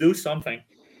need you to do something.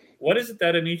 What is it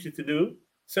that I need you to do?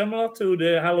 Similar to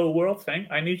the Hello World thing,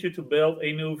 I need you to build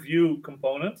a new Vue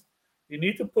component. You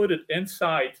need to put it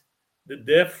inside the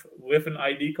div with an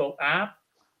ID called app,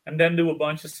 and then do a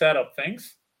bunch of setup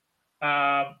things.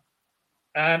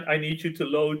 and I need you to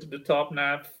load the top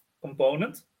nav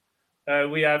component.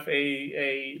 We have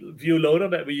a view loader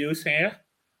that we use here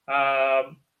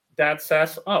that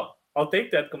says, oh, I'll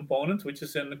take that component, which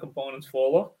is in the components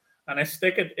folder, and I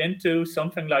stick it into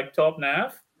something like top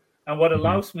nav. And what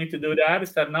allows me to do that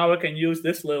is that now I can use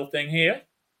this little thing here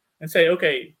and say,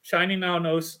 okay, Shiny now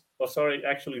knows, or sorry,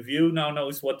 actually View now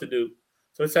knows what to do.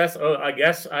 So it says, oh, I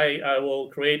guess I will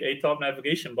create a top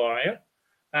navigation bar here,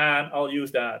 and I'll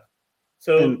use that.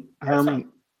 So, and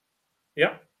Herman,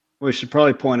 yeah, we should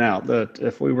probably point out that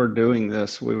if we were doing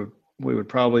this, we would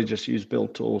probably just use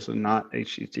build tools and not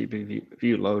HTTP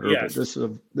view loader. Yes.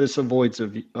 But this avoids a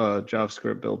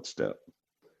JavaScript build step.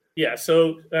 Yeah.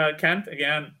 So Kent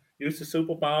again used the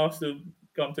superpowers to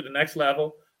come to the next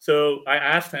level. So I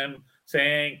asked him,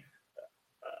 saying,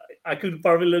 I could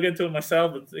probably look into it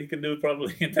myself, but he can do it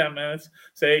probably in 10 minutes.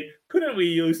 Say, couldn't we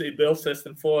use a build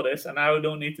system for this? And I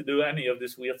don't need to do any of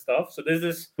this weird stuff. So this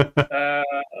is,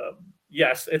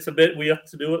 yes, it's a bit weird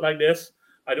to do it like this.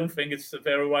 I don't think it's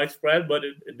very widespread, but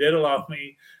it did allow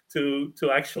me to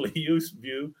actually use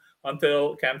Vue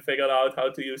until Ken figured out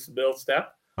how to use the build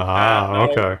step.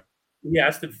 Okay. He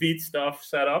has the feed stuff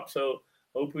set up, so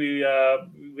hope we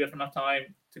have enough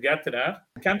time to get to that.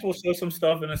 Kent will show some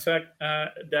stuff in a sec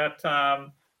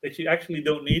that you actually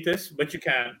don't need this, but you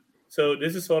can. So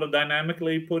this is sort of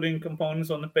dynamically putting components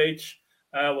on the page.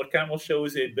 What Kent will show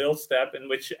is a build step in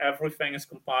which everything is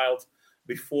compiled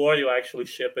before you actually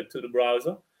ship it to the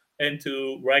browser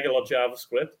into regular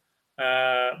JavaScript.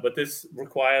 But this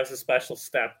requires a special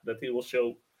step that he will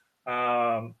show.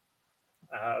 But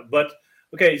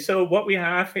okay, so what we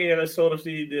have here is sort of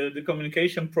the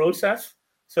communication process.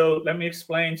 So let me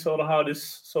explain sort of how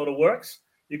this sort of works.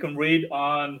 You can read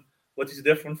on what these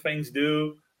different things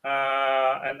do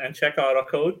and check out our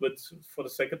code, but for the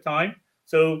sake of time.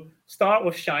 So start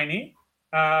with Shiny.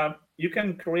 You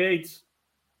can create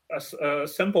a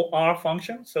simple R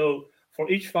function. So for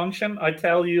each function, I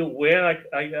tell you where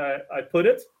I put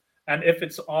it and if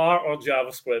it's R or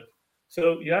JavaScript.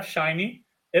 So you have Shiny.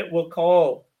 It will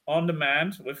call on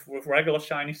demand with regular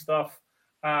Shiny stuff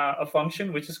a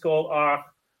function which is called our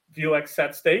Vuex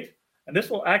set state. And this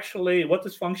will actually, what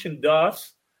this function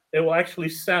does, it will actually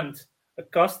send a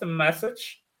custom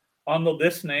message under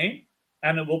this name,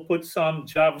 and it will put some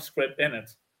JavaScript in it.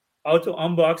 Auto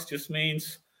unbox just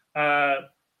means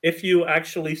if you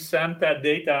actually send that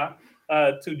data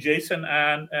to JSON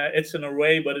and it's an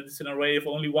array, but it's an array of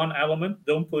only one element,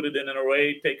 don't put it in an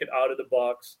array, take it out of the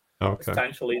box. Okay.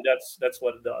 Essentially, that's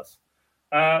what it does.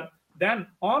 Then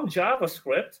on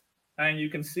JavaScript, and you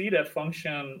can see that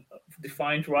function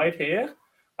defined right here,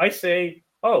 I say,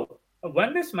 oh,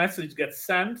 when this message gets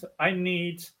sent, I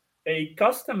need a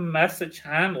custom message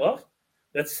handler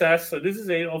that says, so this is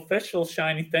an official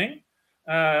Shiny thing,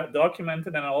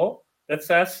 documented and all, that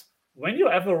says, when you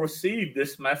ever receive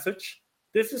this message,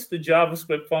 this is the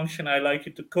JavaScript function I like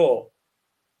you to call.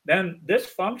 Then this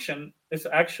function is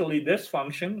actually this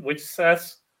function, which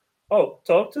says, oh,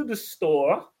 talk to the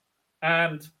store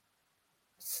and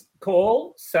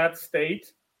call set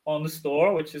state on the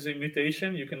store, which is a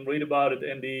mutation. You can read about it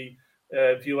in the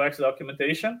Vuex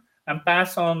documentation, and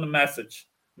pass on the message.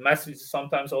 The message is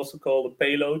sometimes also called a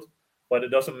payload, but it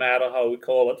doesn't matter how we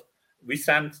call it. We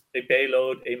send a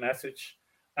payload, a message.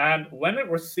 And when it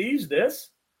receives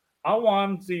this, I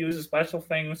want to use a special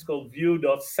thing which is called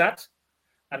view.set.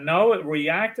 And now it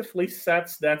reactively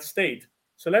sets that state.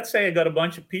 So let's say I got a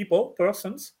bunch of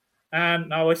persons, and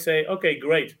now I say, okay,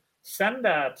 great. Send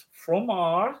that from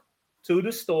R to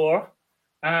the store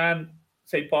and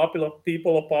say popular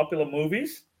people or popular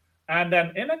movies. And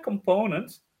then in a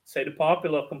component, say the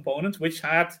popular component, which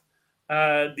had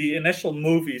the initial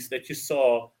movies that you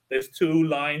saw. There's 2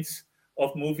 lines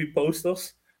of movie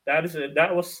posters.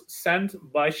 That was sent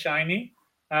by Shiny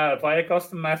via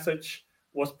custom message,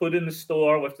 was put in the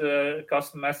store with the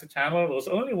custom message handler. There was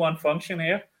only one function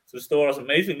here. So the store is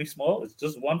amazingly small. It's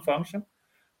just one function.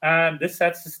 And this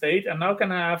sets the state. And now can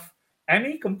have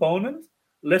any component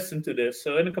listen to this.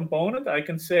 So in a component, I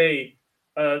can say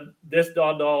this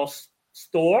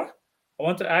store. I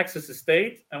want to access the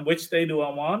state. And which state do I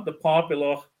want? The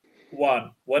popular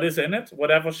one. What is in it?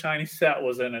 Whatever Shiny set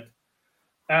was in it.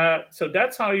 So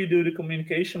that's how you do the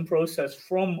communication process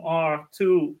from R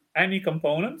to any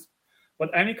component. But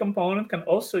any component can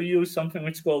also use something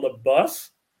which is called a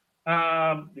bus.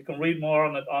 You can read more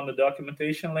on it on the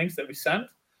documentation links that we sent.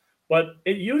 But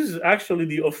it uses actually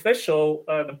the official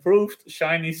approved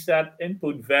Shiny set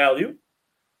input value,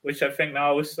 which I think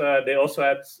now is they also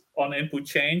had on input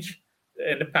change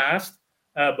in the past.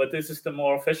 But this is the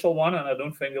more official one, and I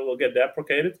don't think it will get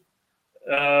deprecated.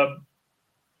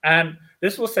 And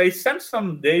this will say, send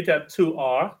some data to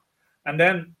R. And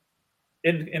then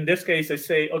in this case, I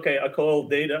say, okay, I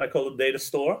call it data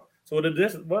store. So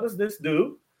what does this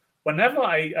do? Whenever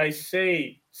I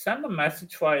say send a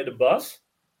message via the bus,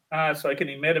 so I can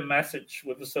emit a message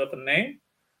with a certain name,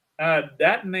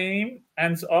 that name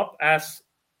ends up as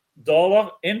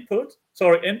input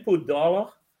dollar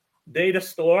data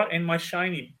store in my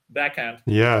Shiny backend.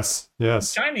 Yes.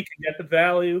 Shiny can get the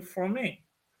value from me.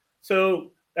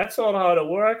 So that's all how it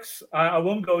works. I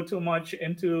won't go too much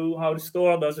into how the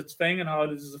store does its thing and how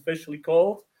this is officially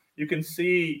called. You can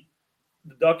see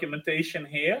the documentation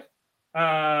here.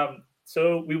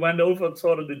 So we went over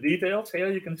sort of the details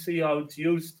here. You can see how it's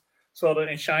used sort of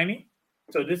in Shiny.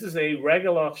 So this is a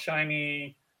regular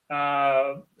Shiny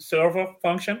server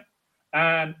function.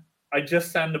 And I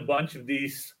just send a bunch of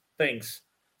these things.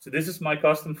 So this is my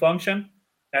custom function.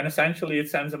 And essentially it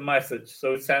sends a message.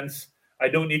 So it sends, I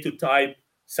don't need to type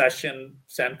session,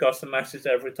 send custom message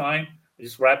every time. I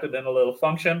just wrap it in a little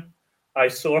function. I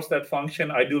source that function.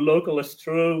 I do local is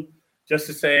true just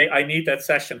to say I need that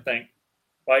session thing,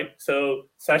 right? So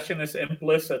session is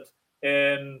implicit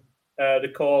in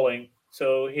the calling.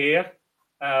 So here,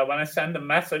 when I send a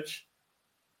message,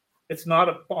 it's not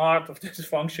a part of this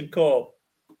function call.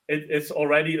 It's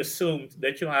already assumed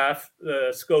that you have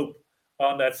scope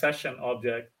on that session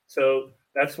object. So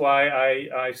that's why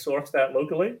I source that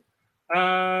locally.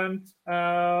 And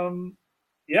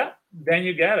yeah, then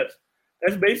you get it.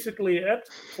 That's basically it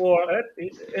for it.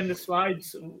 In the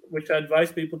slides, which I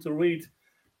advise people to read,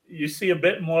 you see a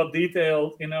bit more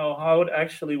detail, how it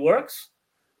actually works.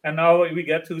 And now we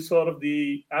get to sort of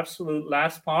the absolute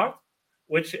last part,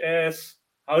 which is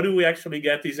how do we actually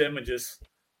get these images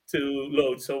to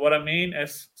load? So what I mean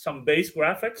is some base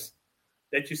graphics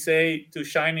that you say to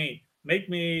Shiny, make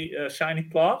me a Shiny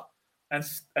plot. And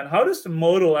how does the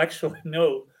model actually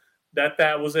know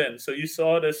that was in? So you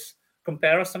saw this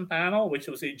comparison panel, which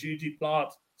was a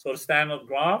ggplot, so the standard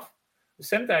graph. The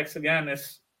syntax, again,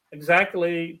 is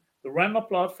exactly the render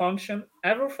plot function.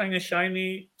 Everything in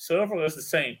Shiny server is the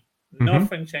same.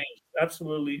 Nothing changed.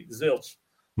 Absolutely zilch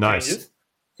changes.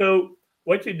 So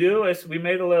what you do is we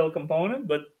made a little component,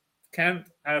 but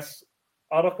Kent has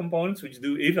other components which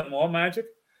do even more magic.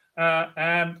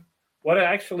 And what I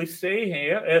actually say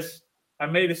here is I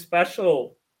made a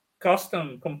special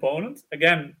custom component.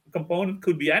 Again, component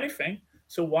could be anything.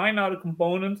 So why not a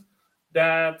component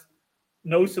that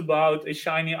knows about a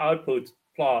Shiny output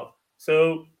plot?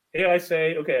 So here I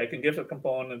say, okay, I can give a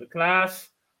component a class,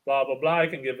 blah, blah, blah. I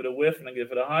can give it a width and I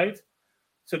give it a height.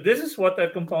 So this is what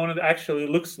that component actually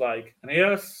looks like. And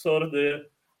here's sort of the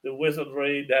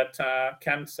wizardry that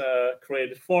Kent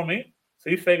created for me.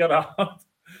 So he figured out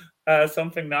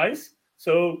something nice.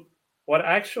 So what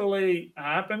actually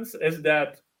happens is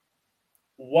that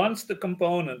once the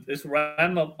component is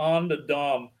rendered on the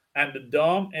DOM and the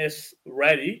DOM is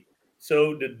ready,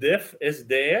 so the diff is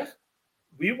there,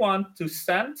 we want to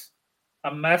send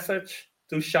a message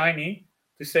to Shiny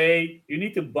to say, you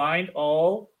need to bind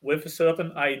all with a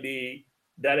certain ID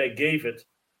that I gave it.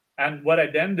 And what I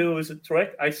then do is a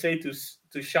trick. I say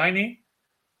to Shiny,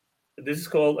 this is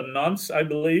called a nonce, I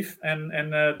believe, in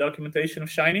the documentation of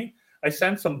Shiny. I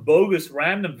send some bogus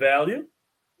random value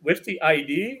with the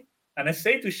ID, and I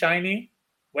say to Shiny,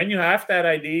 when you have that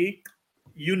ID,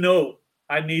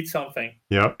 I need something.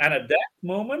 Yeah. And at that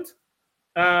moment,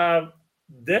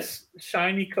 this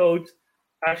Shiny code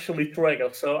actually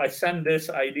triggers. So I send this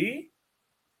ID,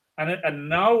 and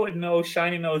now it knows,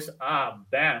 Shiny knows,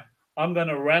 bam, I'm going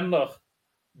to render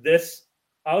this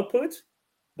output.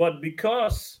 But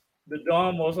because the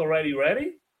DOM was already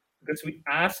ready, because we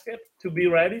asked it to be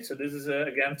ready, so this is,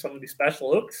 again, some of the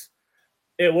special hooks,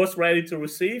 it was ready to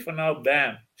receive, and now,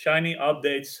 bam, Shiny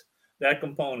updates that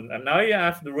component. And now you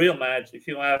have the real magic.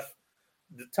 You have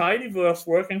the tidyverse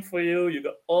working for you. You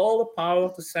got all the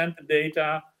power to send the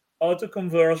data, auto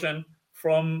conversion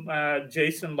from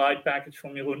JSON Light package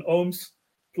from Jeroen Ooms,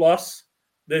 plus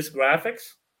this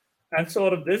graphics. And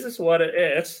sort of this is what it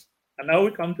is. And now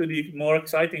we come to the more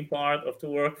exciting part of the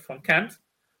work from Kent.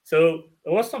 So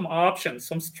there was some options,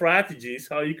 some strategies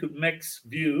how you could mix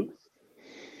view.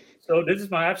 So this is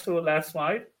my absolute last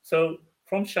slide. So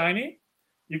from Shiny,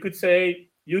 you could say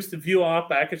use the view R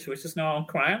package, which is now on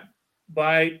CRAN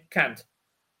by Kent.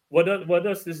 What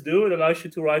does this do? It allows you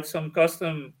to write some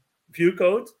custom view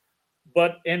code,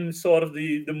 but in sort of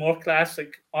the more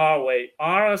classic R way.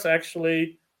 R is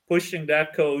actually pushing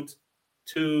that code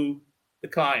to the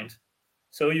client.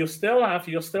 So you're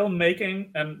still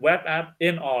making a web app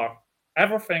in R.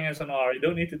 Everything is in R. You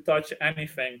don't need to touch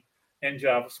anything in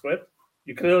JavaScript.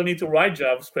 You clearly need to write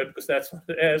JavaScript because that's what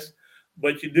it is.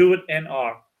 but you do it in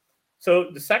R.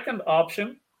 So the second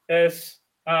option is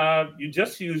you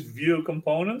just use Vue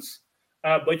components,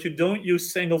 but you don't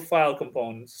use single file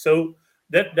components. So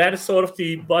that is sort of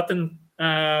the button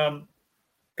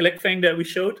click thing that we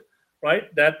showed, right?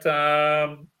 That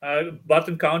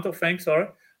button counter thing, sorry,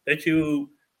 that you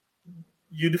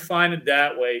define it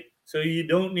that way. So you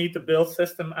don't need the build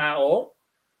system at all.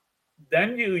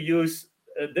 Then you use,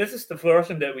 this is the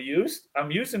version that we used.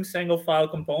 I'm using single file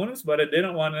components, but I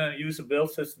didn't want to use a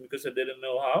build system because I didn't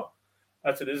know how.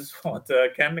 So this is what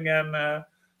Ken again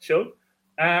showed.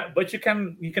 But you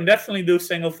can definitely do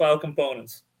single file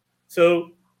components.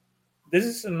 So this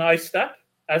is a nice step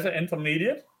as an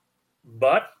intermediate,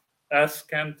 but as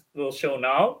Ken will show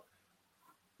now,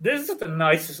 this is the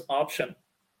nicest option.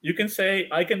 You can say,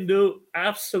 I can do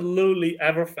absolutely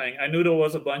everything. I knew there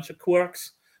was a bunch of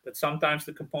quirks that sometimes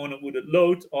the component wouldn't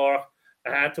load, or I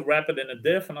had to wrap it in a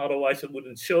div and otherwise it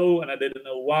wouldn't show, and I didn't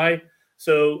know why.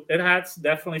 So it has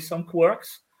definitely some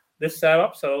quirks, this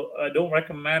setup. So I don't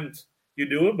recommend you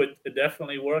do it, but it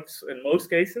definitely works in most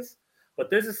cases. But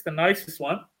this is the nicest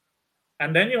one.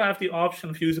 And then you have the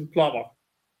option of using Plumber,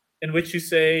 in which you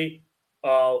say,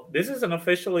 this is an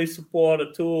officially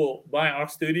supported tool by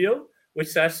RStudio, which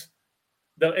says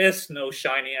there is no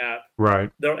Shiny app.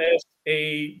 Right. There is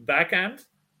a backend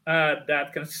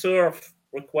that can serve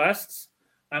requests,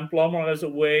 and Plumber is a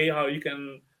way how you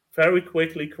can very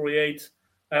quickly create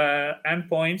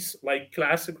endpoints, like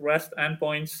classic REST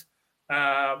endpoints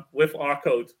with R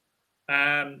code.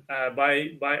 And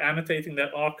by annotating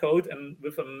that R code and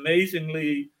with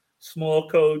amazingly small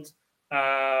code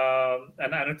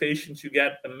and annotations, you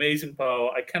get amazing power.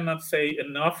 I cannot say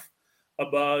enough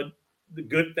about the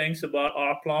good things about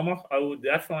R Plumber. I would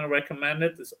definitely recommend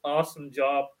it. It's an awesome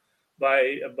job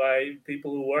by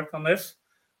people who worked on this.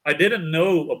 I didn't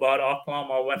know about R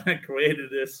Plumber when I created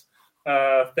this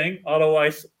thing.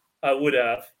 Otherwise, I would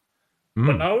have.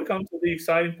 But now we come to the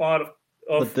exciting part of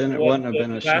but then it wouldn't have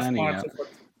been a Shiny app.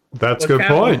 That's a good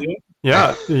point.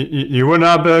 Yeah, you would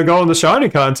not be going to Shiny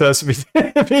contest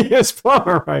if you used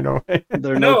Plumber right away.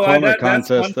 There are no Plumber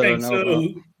contests that I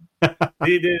know about.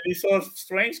 The sort of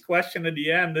strange question at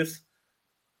the end is,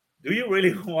 do you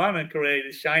really want to create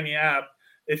a Shiny app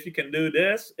if you can do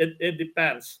this? It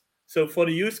depends. So for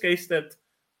the use case that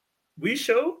we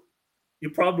show, you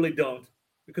probably don't,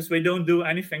 because we don't do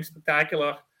anything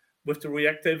spectacular with the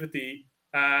reactivity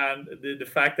and the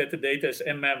fact that the data is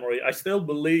in memory. I still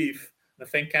believe, I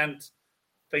think Kent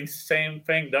thinks the same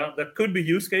thing, that there could be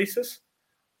use cases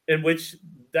in which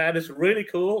that is really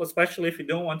cool, especially if you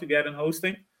don't want to get in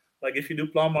hosting. Like if you do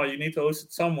Plumber, you need to host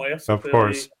it somewhere. So of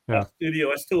course, yeah.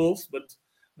 Studio has tools, but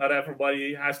not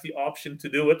everybody has the option to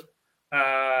do it.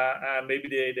 And maybe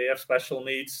they have special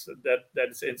needs that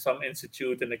is in some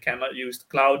institute and they cannot use the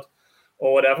cloud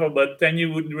or whatever. But then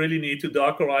you would really need to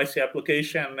Dockerize the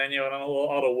application, and then you're in a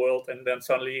whole other world. And then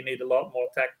suddenly you need a lot more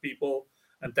tech people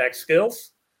and tech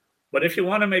skills. But if you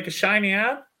want to make a Shiny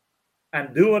app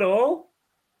and do it all,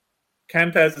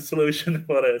 Kent has a solution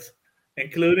for this,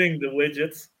 including the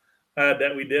widgets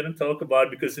that we didn't talk about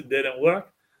because it didn't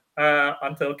work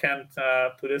until Kent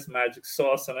put his magic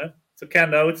sauce in it. So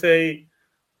Kent, I would say,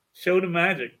 show the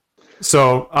magic.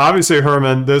 So obviously,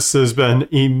 Herman, this has been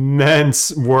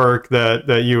immense work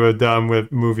that you have done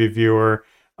with Movie Viewer.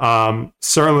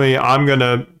 Certainly, I'm going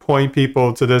to point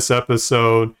people to this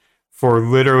episode for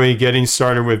literally getting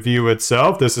started with Vue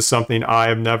itself. This is something I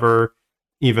have never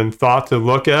even thought to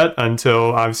look at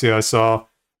until obviously I saw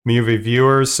Movie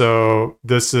Viewer. So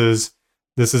this is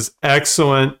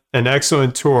excellent, an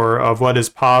excellent tour of what is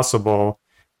possible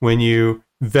when you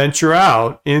venture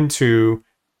out into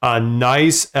a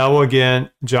nice, elegant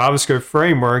JavaScript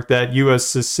framework that you have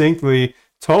succinctly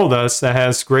told us that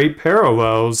has great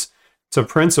parallels to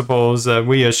principles that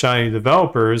we as Shiny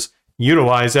developers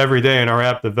utilize every day in our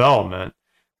app development.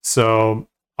 So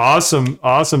awesome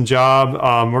job.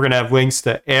 We're going to have links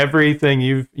to everything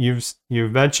you've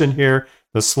mentioned here,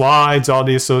 the slides, all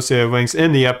the associated links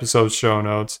in the episode show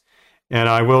notes. And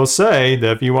I will say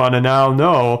that if you want to now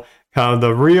know kind of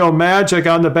the real magic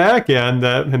on the back end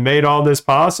that made all this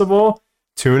possible,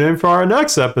 tune in for our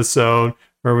next episode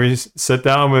where we sit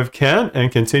down with Kent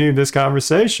and continue this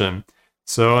conversation.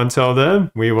 So until then,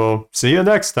 we will see you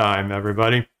next time,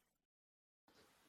 everybody.